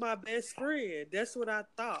you was my best friend. That's what I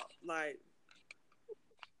thought. Like,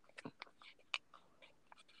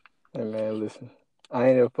 Hey man, listen, I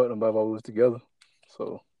ain't never fucked nobody while we was together.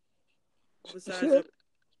 So besides your, shit,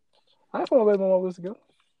 I ain't fucked nobody while we was together.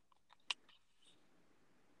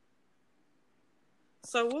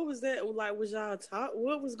 so what was that like? Was y'all talk?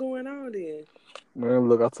 What was going on then? Man,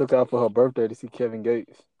 look, I took her out for her birthday to see Kevin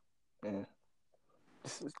Gates. And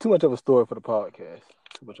it's too much of a story for the podcast.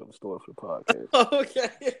 Too much of a story for the podcast. Okay,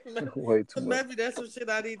 Way too much. maybe that's some shit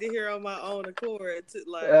I need to hear on my own accord. To,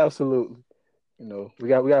 like, Absolutely. You know, we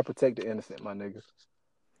gotta protect the innocent, my nigga.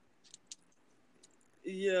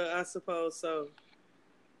 yeah, I suppose so.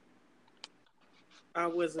 I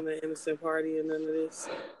wasn't an innocent party in none of this.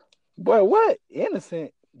 Boy, what?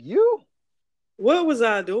 Innocent? You? What was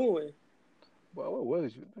I doing? Boy, what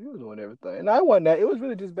was you? You was doing everything. And I wasn't that. It was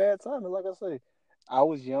really just bad timing. Like I say, I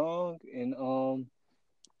was young and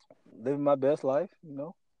living my best life, you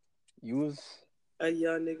know. You was A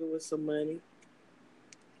young nigga with some money.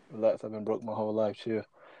 relaxed. I've been broke my whole life, chill.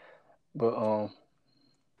 But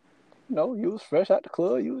you know, you was fresh out the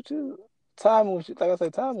club. You was just timing was just, like I say,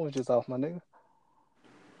 timing was just off, my nigga.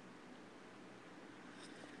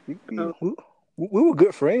 Oh, We were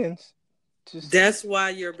good friends. Just that's why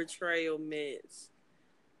your betrayal meant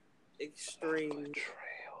extreme.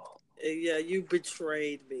 betrayal. Yeah, you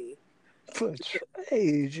betrayed me.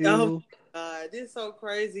 Betrayed Oh you. my God, this so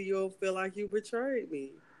crazy. You don't feel like you betrayed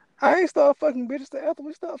me. I ain't start fucking bitches till after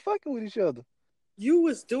we start fucking with each other. You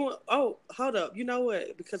was doing. Oh, hold up. You know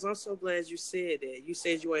what? Because I'm so glad you said that. You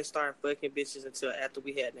said you ain't start fucking bitches until after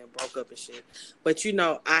we had them broke up and shit. But you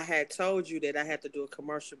know, I had told you that I had to do a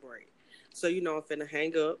commercial break. So you know, I'm finna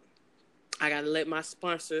hang up. I gotta let my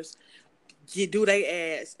sponsors do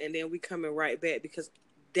their ads, and then we coming right back because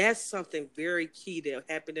that's something very key that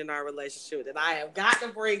happened in our relationship that I have got to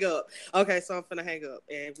bring up. Okay, so I'm finna hang up,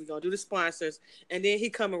 and we're gonna do the sponsors, and then he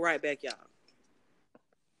coming right back, y'all.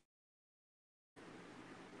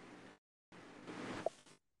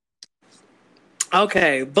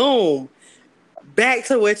 Okay, boom. Back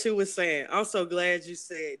to what you were saying. I'm so glad you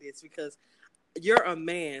said this because you're a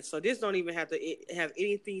man, so this don't even have to have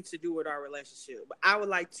anything to do with our relationship. But I would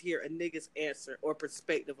like to hear a nigga's answer or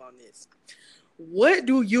perspective on this. What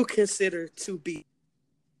do you consider to be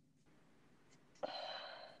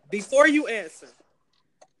before you answer?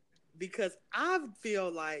 Because I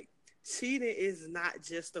feel like cheating is not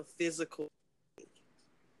just a physical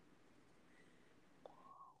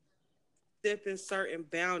step in certain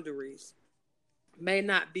boundaries may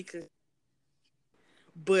not be,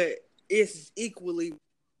 but it's equally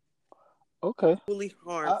Okay. I,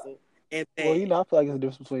 harmful and well, you bad. know, I feel like there's a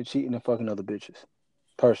difference between cheating and fucking other bitches.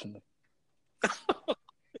 Personally.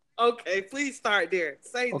 Okay, please start there.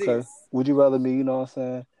 Say Okay. this. Would you rather me, you know what I'm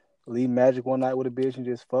saying, leave magic one night with a bitch and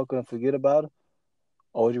just fuck her and forget about her?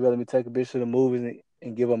 Or would you rather me take a bitch to the movies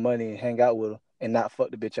and give her money and hang out with her and not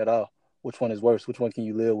fuck the bitch at all? Which one is worse? Which one can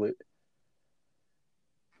you live with?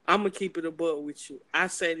 I'm gonna keep it a buck with you. I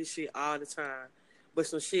say this shit all the time, but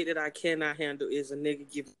some shit that I cannot handle is a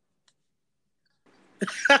nigga giving.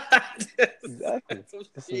 Exactly. Some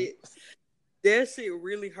It's a shit. That shit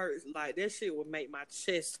really hurts. Like that shit would make my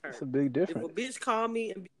chest it's a hurt. big If a difference. bitch call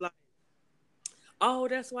me and be like, "Oh,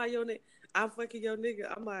 that's why your nigga, I'm fucking your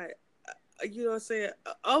nigga," I'm like, you know what I'm saying?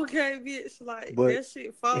 Okay, bitch. Like But that shit it hit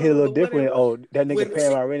a fine little or different. whatever. Oh, that nigga When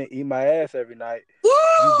paying my rent and eat my ass every night.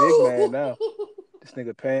 You big man woo, now. This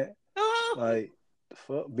nigga paying like the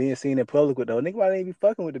fuck being seen in public with though. Nigga might ain't be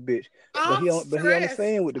fucking with the bitch. I'm But he on the stressed.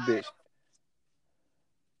 scene with the bitch.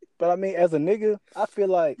 But I mean as a nigga, I feel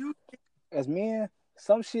like You, as men,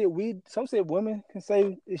 some shit women can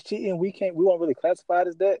say it's cheating. We won't really classify it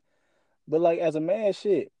as that. But like as a man,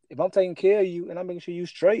 shit, if I'm taking care of you and I'm making sure you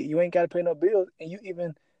straight, you ain't gotta pay no bills, and you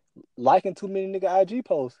even liking too many nigga IG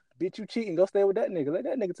posts, bitch, you cheating, go stay with that nigga. Let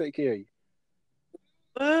that nigga take care of you.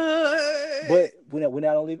 what? But we're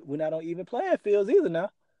not on even playing fields either now.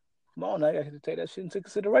 Come on, now you got to take that shit into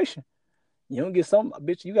consideration. You don't get some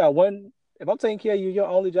bitch. You got one. If I'm taking care of you, your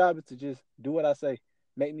only job is to just do what I say.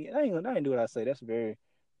 Make me. I ain't do what I say. That's very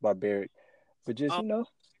barbaric. But just Oh, you know,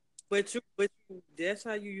 that's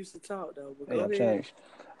how you used to talk though. But hey, go I've ahead. changed.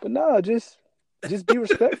 But no, just be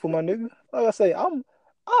respectful, my nigga. Like I say, I'm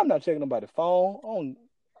not checking nobody's phone. On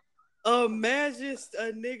Imagine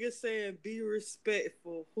a nigga saying be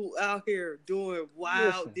respectful who out here doing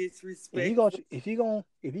wild listen, disrespectful. if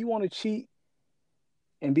you want to cheat,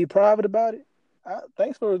 and be private about it,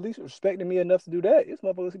 thanks for at least respecting me enough to do that. This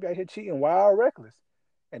motherfuckers be out here cheating wild reckless.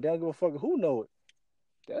 And they don't give a fuck who know it.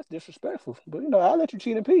 That's disrespectful. But I'll let you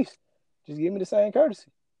cheat in peace. Just give me the same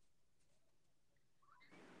courtesy.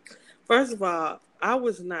 First of all, I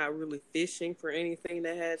was not really fishing for anything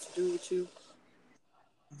that had to do with you.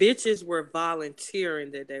 Bitches were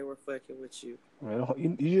volunteering that they were fucking with you. Well,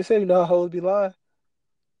 you just said how hoes be lying.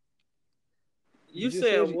 You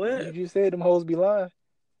said what? You just said them hoes be lying.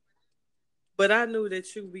 But I knew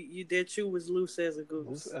that you was loose as a goose.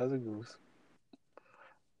 Loose as a goose.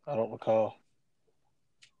 I don't recall.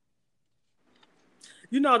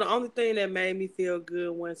 The only thing that made me feel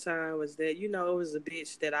good one time was that, it was a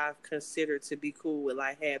bitch that I've considered to be cool with,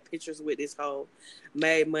 like, had pictures with this hoe,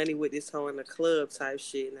 made money with this hoe in the club type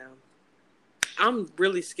shit. Now, I'm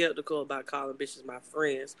really skeptical about calling bitches my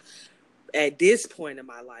friends at this point in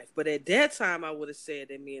my life. But at that time, I would have said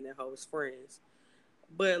that me and that hoe was friends.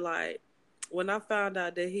 But, like, when I found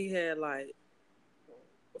out that he had, like,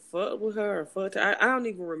 fucked with her or fucked her, I don't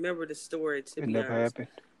even remember the story, to be honest. It never happened.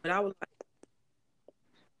 But I was like,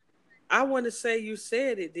 I want to say you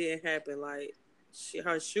said it didn't happen. Like,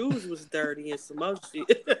 her shoes was dirty and some more shit.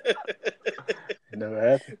 It never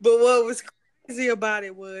happened. But what was crazy about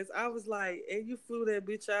it was, I was like, and you flew that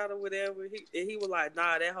bitch out or whatever. He was like,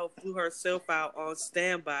 nah, that hoe flew herself out on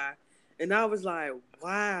standby. And I was like,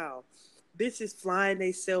 wow, bitches flying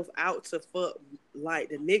themselves out to fuck like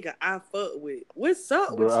the nigga I fuck with. What's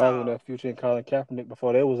up with y'all? I was on that Future and Colin Kaepernick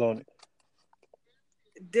before they was on it.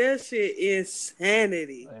 That shit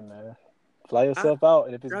insanity. Hey, man. Fly yourself out,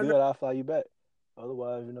 and if it's good, I'll fly you back.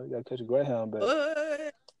 Otherwise, you gotta catch a Greyhound back.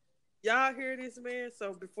 Y'all hear this, man?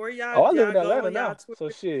 So before y'all... Oh, I live in Atlanta now. So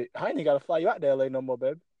shit, I ain't even gotta fly you out to LA no more,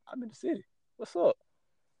 baby. I'm in the city. What's up?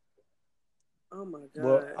 Oh, my God.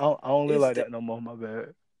 Well, I don't live like that no more, my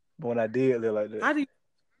bad. But when I did live like that...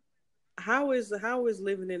 How is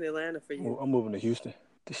living in Atlanta for you? I'm moving to Houston.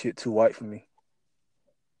 This shit too white for me.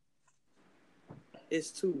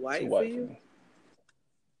 It's too white for you? For me.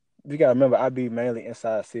 You gotta remember, I be mainly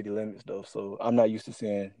inside city limits though, so I'm not used to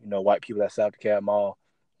seeing white people at South DeKalb Mall,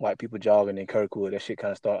 white people jogging in Kirkwood. That shit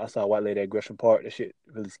kind of started. I saw a white lady at Gresham Park. That shit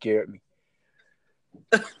really scared me.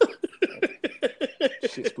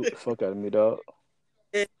 Shit spooked the fuck out of me, dog.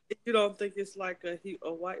 And you don't think it's like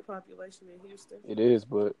a white population in Houston? It is,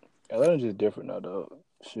 but Atlanta's just different now, dog.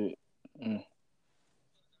 Shit.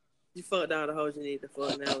 You fucked all the hoes you need to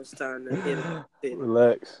fuck. Now it's time to hit it.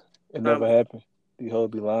 Relax. It never happened. These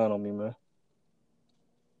hoes be lying on me, man.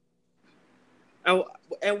 Oh,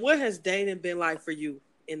 and what has dating been like for you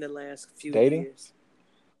in the last few years?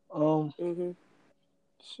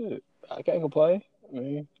 Shit, I can't complain. I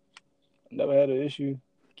mean, I never had an issue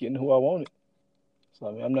getting who I wanted. So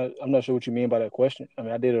I mean, I'm not sure what you mean by that question. I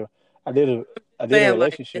mean, I did a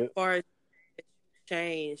relationship. Like, as far as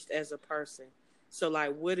changed as a person. So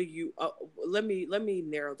like, what do you? Let me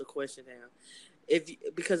narrow the question down.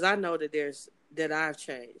 Because I know that I've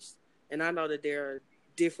changed, and I know that there are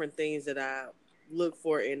different things that I look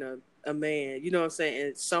for in a man. You know what I'm saying,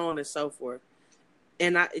 and so on and so forth.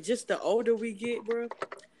 And just the older we get, bro,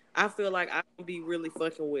 I feel like I don't be really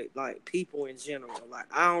fucking with like people in general. Like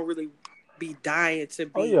I don't really be dying to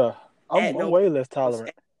be. Oh yeah, I'm way less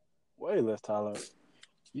tolerant. Way less tolerant.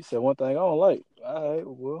 You said one thing I don't like. All right,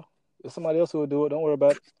 well, if somebody else will do it, don't worry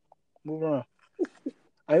about it. Move around.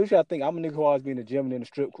 I usually think I'm a nigga who always be in the gym and in the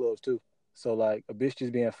strip clubs too. So like a bitch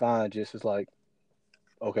just being fine just is like,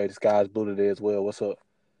 okay, this guy's blue today as well. What's up?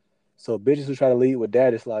 So bitches who try to lead with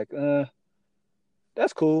that, it's like,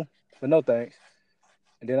 that's cool, but no thanks.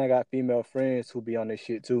 And then I got female friends who be on this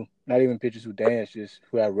shit too. Not even bitches who dance, just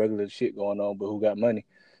who have regular shit going on, but who got money.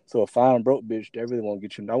 So a fine broke bitch, they really won't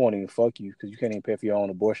get you. I won't even fuck you because you can't even pay for your own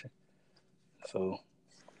abortion. So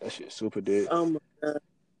that shit's super dead. Oh my God.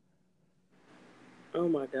 Oh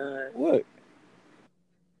my God. What?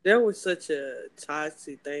 That was such a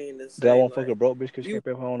toxic thing to say. That I won't fuck a broke bitch because you can't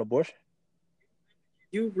pay for her own abortion?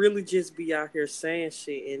 You really just be out here saying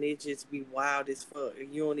shit and it just be wild as fuck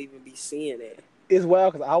and you don't even be seeing it. It's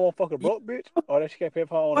wild because I won't fuck a broke bitch or that she can't pay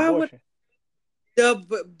for her own abortion.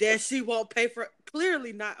 That she won't pay for,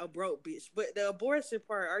 clearly not a broke bitch, but the abortion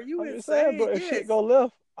part, are you insane? Bro, if shit go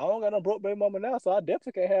left, I don't got no broke baby mama now, so I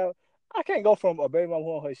definitely I can't go from a baby mama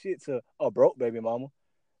on her shit to a broke baby mama.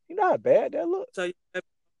 You know how bad that look? So you have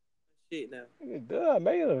shit now. Duh, I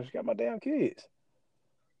made her. She got my damn kids.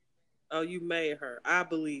 Oh, you made her. I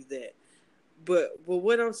believe that. But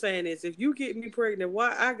what I'm saying is, if you get me pregnant,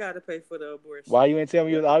 why I gotta pay for the abortion? Why you ain't tell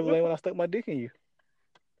me you was ovulating when I stuck my dick in you?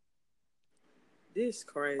 This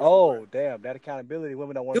crazy. Oh, bro. Damn. That accountability.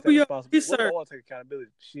 Women don't want to take responsibility. Women don't want to take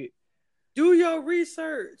accountability for shit. Do your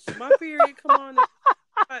research. My period come on.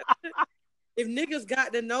 If niggas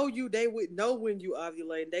got to know you, they would know when you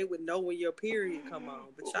ovulate. They would know when your period come on.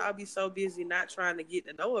 But y'all be so busy not trying to get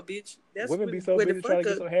to know a bitch. That's Women be so where the busy trying to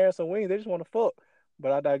fuck get up. some hair and some wings, they just want to fuck.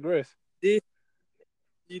 But I digress.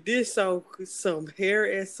 You did some hair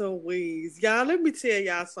and some wings. Y'all, let me tell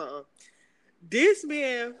y'all something. This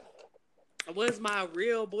man was my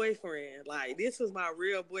real boyfriend. Like, this was my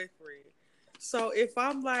real boyfriend. So if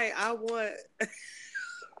I'm like, I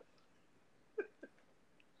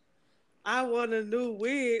want a new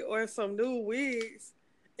wig or some new wigs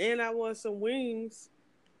and I want some wings,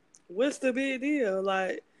 what's the big deal?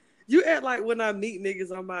 Like, you act like when I meet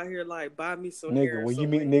niggas, I'm out here like, buy me some Nigga, hair and when you some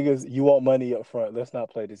meet wings. niggas, you want money up front. Let's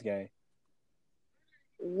not play this game.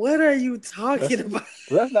 What are you talking about?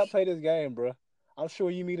 Let's not play this game, bro. I'm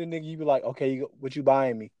sure you meet a nigga, you be like, okay, what you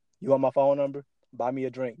buying me? You want my phone number? Buy me a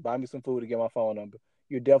drink. Buy me some food to get my phone number.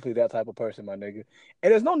 You're definitely that type of person, my nigga.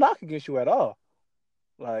 And there's no knock against you at all.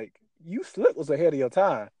 Like, you slick was ahead of your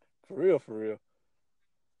time. For real, for real.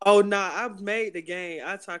 Oh, nah, I've made the game.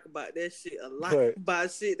 I talk about that shit a lot. But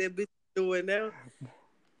About shit that bitch doing now.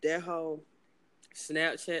 That whole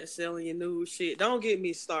Snapchat selling your new shit. Don't get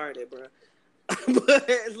me started, bro. But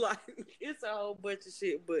like, it's a whole bunch of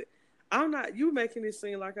shit. But I'm not. You making it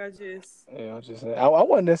seem like I just. yeah, I'm just saying. I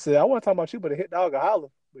wasn't necessarily. I wasn't talking about you, but a hit dog a holler.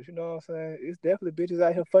 But you know what I'm saying? It's definitely bitches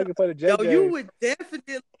out here fucking for the Yo, you JJs. would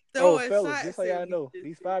definitely Oh, throw a fellas, shot just so y'all at me. know,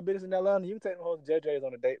 these 5 bitches in Atlanta, you can take them hoes to JJ's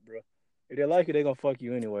on a date, bro. If they like you, they gonna fuck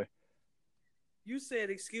you anyway. You said,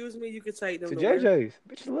 excuse me, you could take them To to where? JJ's.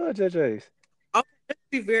 Bitches love JJ's. Okay, let's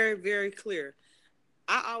be very, very clear.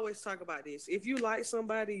 I always talk about this. If you like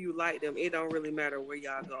somebody, you like them. It don't really matter where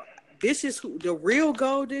y'all go. Bitches who the real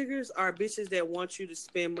gold diggers are bitches that want you to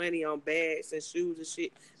spend money on bags and shoes and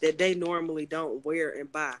shit that they normally don't wear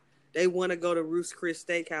and buy. They want to go to Ruth's Chris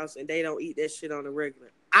Steakhouse and they don't eat that shit on the regular.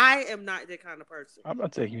 I am not that kind of person. I'm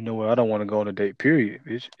not taking you nowhere. I don't want to go on a date, period,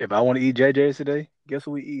 bitch. If I want to eat JJ's today, guess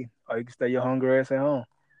what we eat? Or you can stay your hungry ass at home.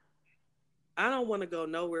 I don't want to go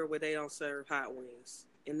nowhere where they don't serve hot wings.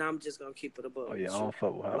 And I'm just gonna keep it Oh above yeah, I with you. don't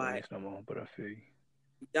fuck with hot Like, wings no more, but I feel you.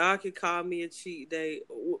 y'all can call me a cheat day.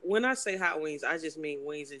 When I say hot wings, I just mean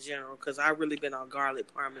wings in general because I really been on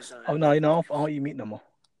garlic parmesan Oh no, lately. I don't eat meat no more.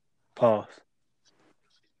 Pause.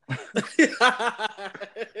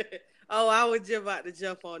 Oh, I was just about to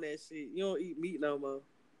jump on that shit. You don't eat meat no more.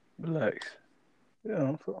 Relax.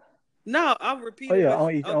 Yeah. No, I'm Oh repeating yeah, what. I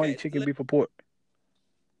don't eat Okay, chicken, beef, or pork.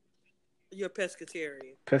 you're a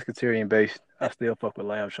pescatarian. Pescatarian based. I That, still fuck with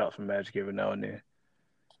lamb chops from Magic every now and then.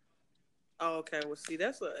 oh, okay. Well, see,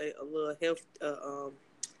 that's a little health,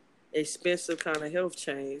 expensive kind of health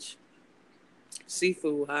change.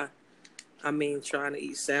 Seafood, I mean, trying to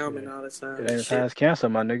eat salmon Yeah. all the time It and ain't as high shit. as cancer,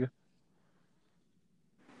 my nigga.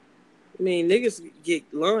 I mean, niggas get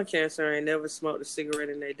lung cancer and never smoked a cigarette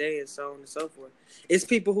in their day and so on and so forth. It's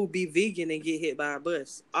people who be vegan and get hit by a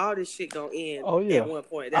bus. All this shit gonna end Oh at yeah. one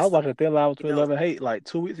point. I That's was the watching Thin Line you between know. love and hate like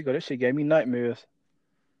 2 weeks ago. That shit gave me nightmares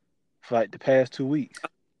for like the past 2 weeks.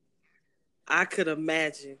 I could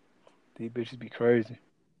imagine. These bitches be crazy.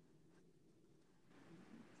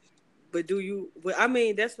 But do you? But I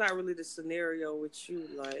mean, that's not really the scenario with you.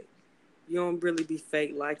 Like, you don't really be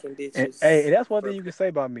fake liking And hey, bitches and that's one for. thing you can say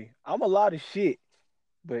about me. I'm a lot of shit,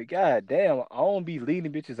 but god damn, I don't be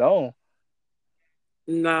leading bitches on.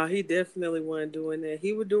 Nah, he definitely wasn't doing that.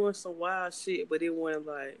 He was doing some wild shit, but it wasn't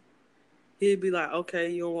like he'd be like,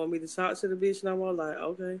 "Okay, you don't want me to talk to the bitch no more." Like,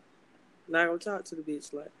 okay, not gonna talk to the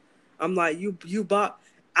bitch. Like, I'm like, you bought.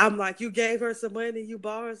 I'm like, you gave her some money, you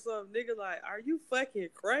bought her some nigga. Like, are you fucking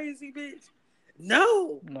crazy, bitch?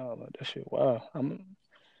 No. No, like that shit. Wow.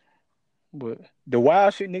 But the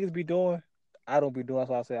wild shit niggas be doing, I don't be doing. That's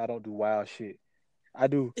why I say I don't do wild shit. I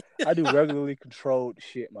do. I do regularly controlled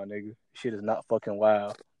shit, my nigga. Shit is not fucking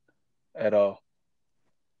wild at all.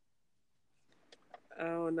 I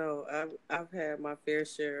don't know. I've had my fair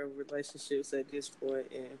share of relationships at this point,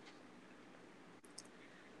 and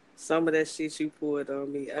some of that shit you pulled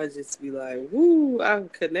on me, I just be like, woo, I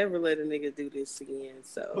could never let a nigga do this again.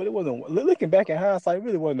 So But it wasn't looking back in hindsight. It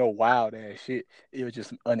really wasn't no wild ass shit. It was just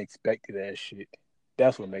some unexpected ass shit.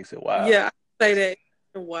 That's what makes it wild. yeah, I say that.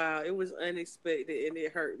 Wow, it was unexpected and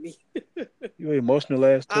it hurt me. You an emotional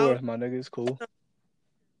ass I tourist, my nigga. It's cool.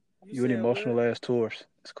 You You an said emotional what? ass tourist.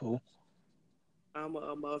 It's cool. I'm an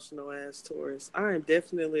emotional ass tourist. I am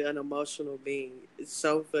definitely an emotional being. It's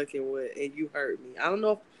so fucking what, and you hurt me. I don't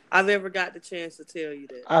know if I've ever got the chance to tell you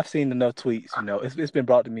that. I've seen enough tweets. It's been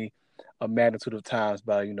brought to me a magnitude of times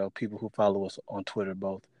by people who follow us on Twitter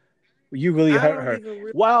both. You really I hurt don't her.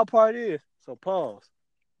 even. Wild part is, so pause.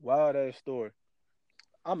 Wild ass story.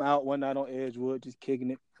 I'm out one night on Edgewood, just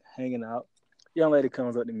kicking it, hanging out. Young lady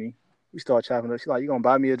comes up to me. We start chopping up. She's like, "You gonna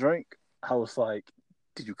buy me a drink?" I was like,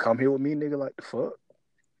 "Did you come here with me, nigga? Like the fuck?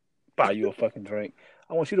 Buy you a fucking drink?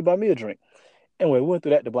 I want you to buy me a drink." Anyway, we went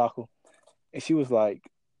through that debacle, and she was like,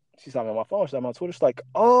 she's talking on my phone. She's on my Twitter. She's like,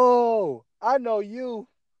 "Oh, I know you,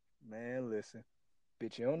 man. Listen,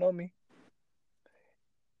 bitch, you don't know me.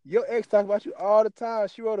 Your ex talk about you all the time.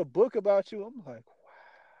 She wrote a book about you." I'm like,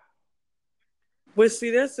 But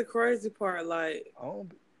see, that's the crazy part. Like, "Oh,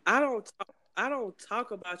 I don't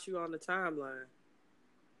talk about you on the timeline.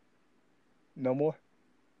 no more."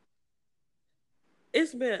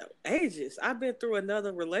 It's been ages. I've been through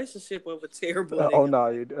another relationship of a terrible Oh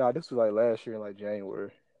nigga. no, nah, this was like last year, in like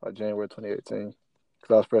January 2018.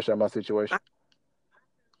 Because I was fresh out of my situation.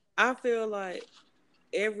 I feel like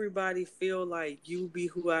everybody feel like you be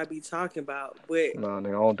who I be talking about, but Nah, nigga,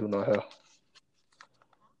 I don't do no hell.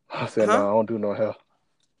 I said, huh? nah, I don't do no hell.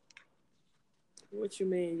 What you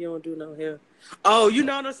mean you don't do no hair? Oh, you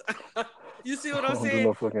know what you see what I I'm don't do saying?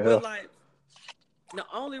 no fucking But hell. like, the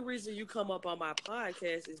only reason you come up on my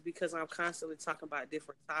podcast is because I'm constantly talking about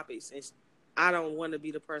different topics, and I don't want to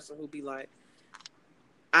be the person who be like,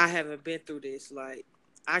 I haven't been through this. Like,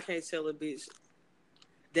 I can't tell a bitch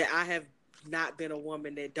that I have not been a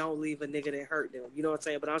woman that don't leave a nigga that hurt them. You know what I'm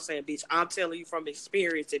saying? But I'm saying, bitch, I'm telling you from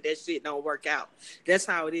experience that shit don't work out. That's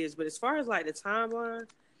how it is. But as far as like the timeline,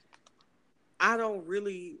 I don't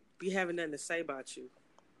really be having nothing to say about you.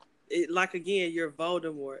 Like again, you're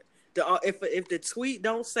Voldemort. If the tweet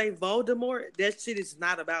don't say Voldemort, that shit is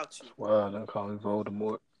not about you. Wow, don't call me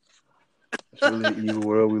Voldemort. It's really an evil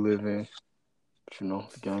world we live in. But you know,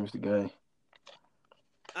 the game's the game.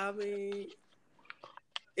 I mean,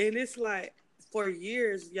 and it's like for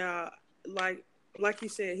years, y'all, like you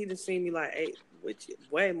said, he done seen me like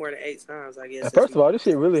way more than 8 times, I guess. And first of all, this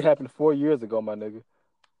shit really happened 4 years ago, my nigga.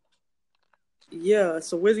 Yeah.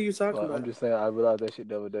 So what are you talking I'm about? just saying, I realized that shit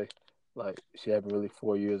the other day. Like, shit happened really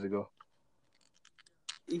 4 years ago.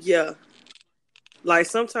 Yeah. Like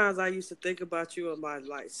sometimes I used to think about you and my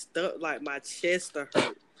like stuff, like my chest to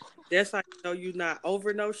hurt. That's how you know you're not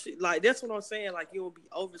over no shit. Like that's what I'm saying. Like you will be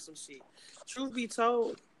over some shit. Truth be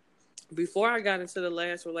told, before I got into the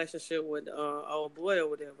last relationship with old boy or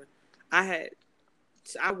whatever, I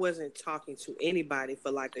wasn't talking to anybody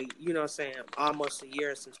for like you know what I'm saying, almost a year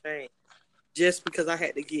and some change. Just because I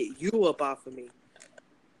had to get you up off of me.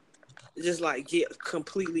 Just like get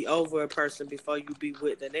completely over a person before you be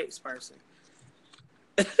with the next person.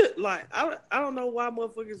 Like I don't know why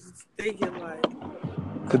motherfuckers is thinking like,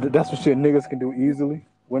 Cause that's what shit niggas can do easily.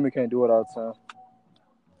 Women can't do it all the time.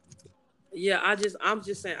 yeah, I'm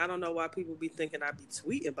just saying I don't know why people be thinking I be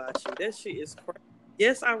tweeting about you. That shit is crazy.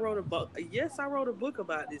 Yes, I wrote a book. Yes, I wrote a book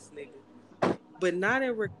about this nigga, but not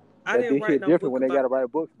in. I That didn't this write shit no different book when they about. gotta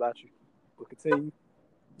write books about you. But continue.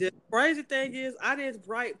 The crazy thing is, I didn't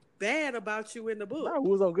write bad about you in the book. Nah, we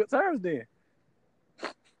was on good terms then.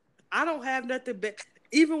 I don't have nothing bad.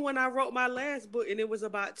 Even when I wrote my last book and it was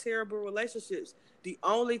about terrible relationships, the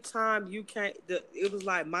only time it was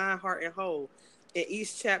like Mind, Heart, and Whole. And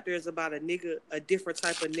each chapter is about a different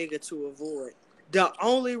type of nigga to avoid. The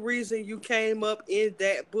only reason you came up in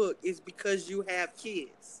that book is because you have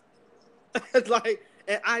kids. Like,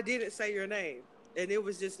 and I didn't say your name. And it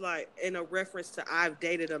was just like in a reference to I've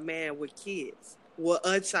dated a man with kids, well,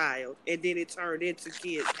 a child, and then it turned into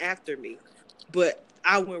kids after me. But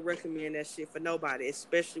I wouldn't recommend that shit for nobody,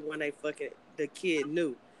 especially when the kid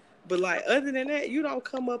knew. But like other than that, you don't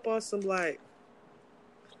come up on some like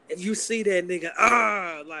if you see that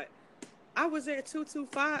nigga, like I was at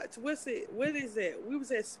 225. What's it? What is that? We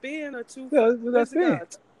was at Spin or two. Yeah, What's that's it it.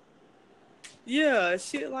 called? Yeah,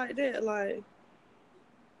 shit like that. Like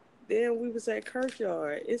then we was at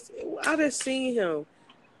Kirkyard. I done seen him.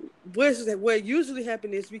 What usually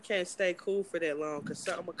happens is we can't stay cool for that long because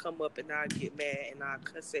something will come up and I'll get mad and I'll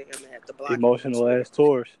cuss at him and have to block Emotional him ass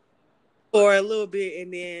tours. for a little bit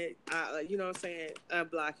and then I, you know what I'm saying,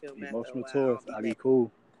 unblock him after a Emotional while. tours. I be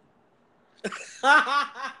cool.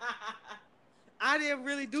 I didn't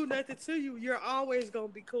really do nothing to you. You're always gonna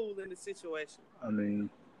be cool in the situation. I mean,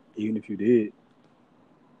 even if you did,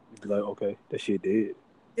 you'd be like, okay, that shit did.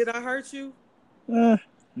 Did I hurt you? Nah.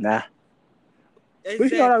 Exactly.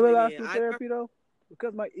 But you know what I realized through therapy though?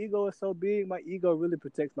 Because my ego is so big, my ego really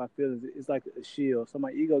protects my feelings. It's like a shield. So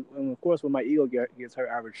my ego, and of course, when my ego gets hurt,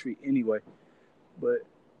 I retreat anyway. But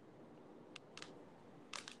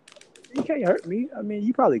you can't hurt me. I mean,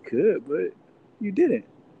 you probably could, but you didn't.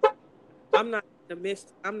 I'm not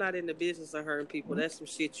in the business of hurting people. That's some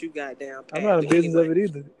shit you got down pat. I'm not in the business of it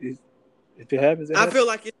either. If it happens, it happens.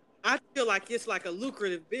 I feel like it's like a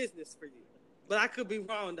lucrative business for you. But I could be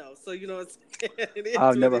wrong though. So you know what I'm saying? It is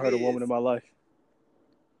I've what never it heard a is. woman in my life.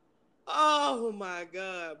 Oh my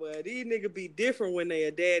God, but these niggas be different when they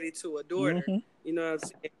a daddy to a daughter. Mm-hmm. You know what I'm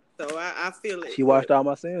saying? So I feel it. She washed all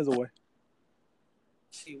my sins away.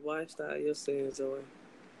 She washed all your sins away.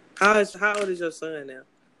 How old is your son now?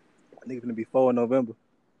 I think it's gonna be 4 in November.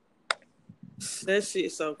 That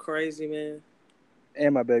shit's so crazy, man.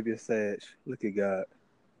 And my baby is Sag. Look at God.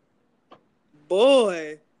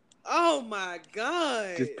 Boy. Oh my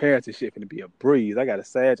God. This parenting shit finna be a breeze. I got a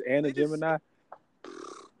Sag and a Gemini.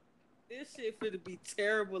 This shit finna be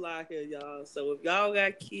terrible out here, y'all. So if y'all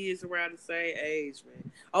got kids around the same age,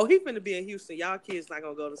 man. Oh, he finna be in Houston. Y'all kids not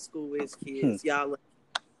gonna go to school with his kids. Y'all.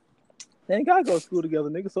 They ain't gotta go to school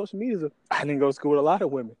together, nigga. Social media. I didn't go to school with a lot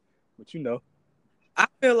of women, but you know. I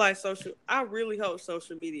feel like I really hope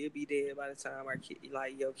social media be dead by the time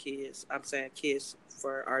your kids. I'm saying kids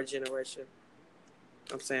for our generation.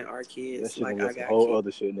 I'm saying our kids. That shit Like gonna I be some got whole kids.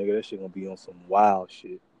 other shit, nigga. That shit gonna be on some wild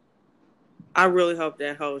shit. I really hope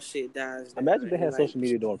that whole shit dies down. Imagine they had social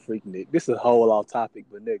media doing Freaknik. This is a whole off topic,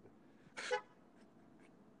 but nigga.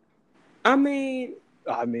 I mean,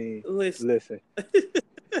 listen.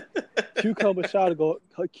 Cucumber Shaw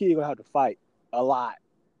her kid gonna have to fight a lot.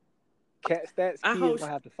 Cat Stats kids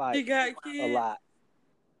gonna have to fight a lot.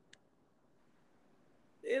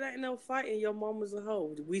 It ain't no fighting. Your mama's a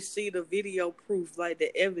hoe. We see the video proof, like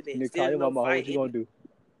the evidence. Nigga, call your mama a hoe. What you gonna do?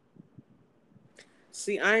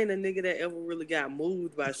 See, I ain't a nigga that ever really got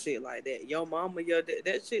moved by shit like that. Your mama,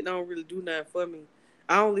 that shit don't really do nothing for me.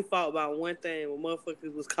 I only fought about one thing when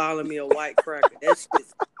motherfuckers was calling me a white cracker. That shit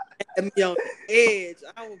had me on the edge.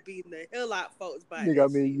 I was beating the hell out of folks by nigga, that I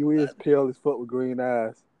mean, shit. you is pale as fuck with green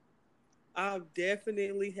eyes. I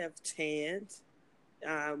definitely have tanned.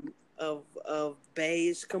 Of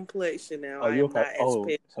beige complexion now. I am not as pale.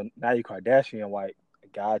 So now you Kardashian white. I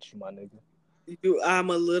got you, my nigga. I'm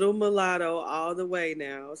a little mulatto all the way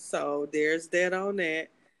now. So there's that on that.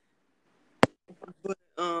 But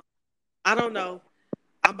I don't know.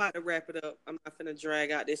 I'm about to wrap it up. I'm not finna drag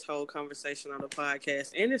out this whole conversation on the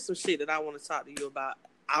podcast. And there's some shit that I want to talk to you about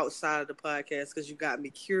outside of the podcast because you got me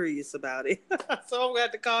curious about it. So I'm gonna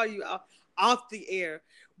have to call you off the air.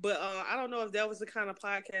 But I don't know if that was the kind of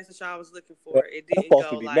podcast that y'all was looking for. It didn't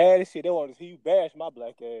go like mad as shit. They want to see you bash my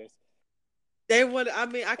black ass. They would. I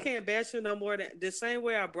mean, I can't bash him no more. Than the same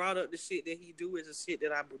way I brought up the shit that he do is the shit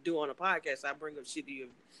that I do on a podcast. I bring up shit to you.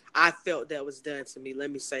 I felt that was done to me. Let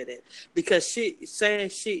me say that because saying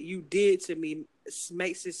shit you did to me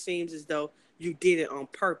makes it seem as though you did it on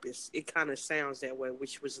purpose. It kind of sounds that way,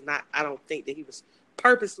 which was not. I don't think that he was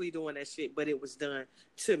purposely doing that shit, but it was done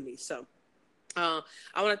to me. So. I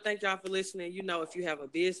want to thank y'all for listening. You know, if you have a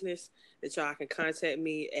business, that y'all can contact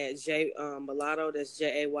me at Mulatto. That's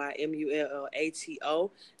JayMullato.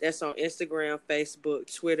 That's on Instagram,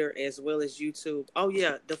 Facebook, Twitter, as well as YouTube. Oh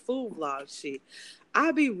yeah, the food vlog shit.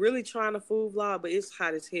 I be really trying to food vlog, but it's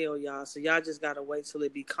hot as hell, y'all. So y'all just gotta wait till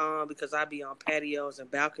it be calm because I be on patios and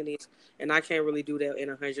balconies, and I can't really do that in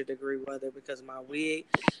 100-degree weather because my wig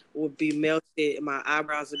would be melted, my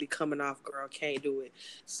eyebrows would be coming off. Girl, can't do it.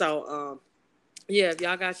 So yeah, if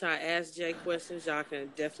y'all got y'all Ask Jay questions, y'all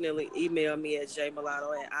can definitely email me at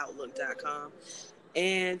jmulatto@outlook.com.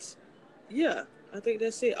 And yeah, I think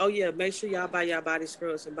that's it. Oh yeah, make sure y'all buy y'all body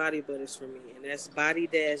scrubs and body butters from me. And that's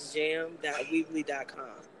body-jam.weebly.com.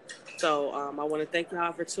 So I want to thank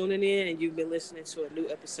y'all for tuning in, and you've been listening to a new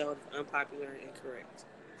episode of Unpopular and Incorrect.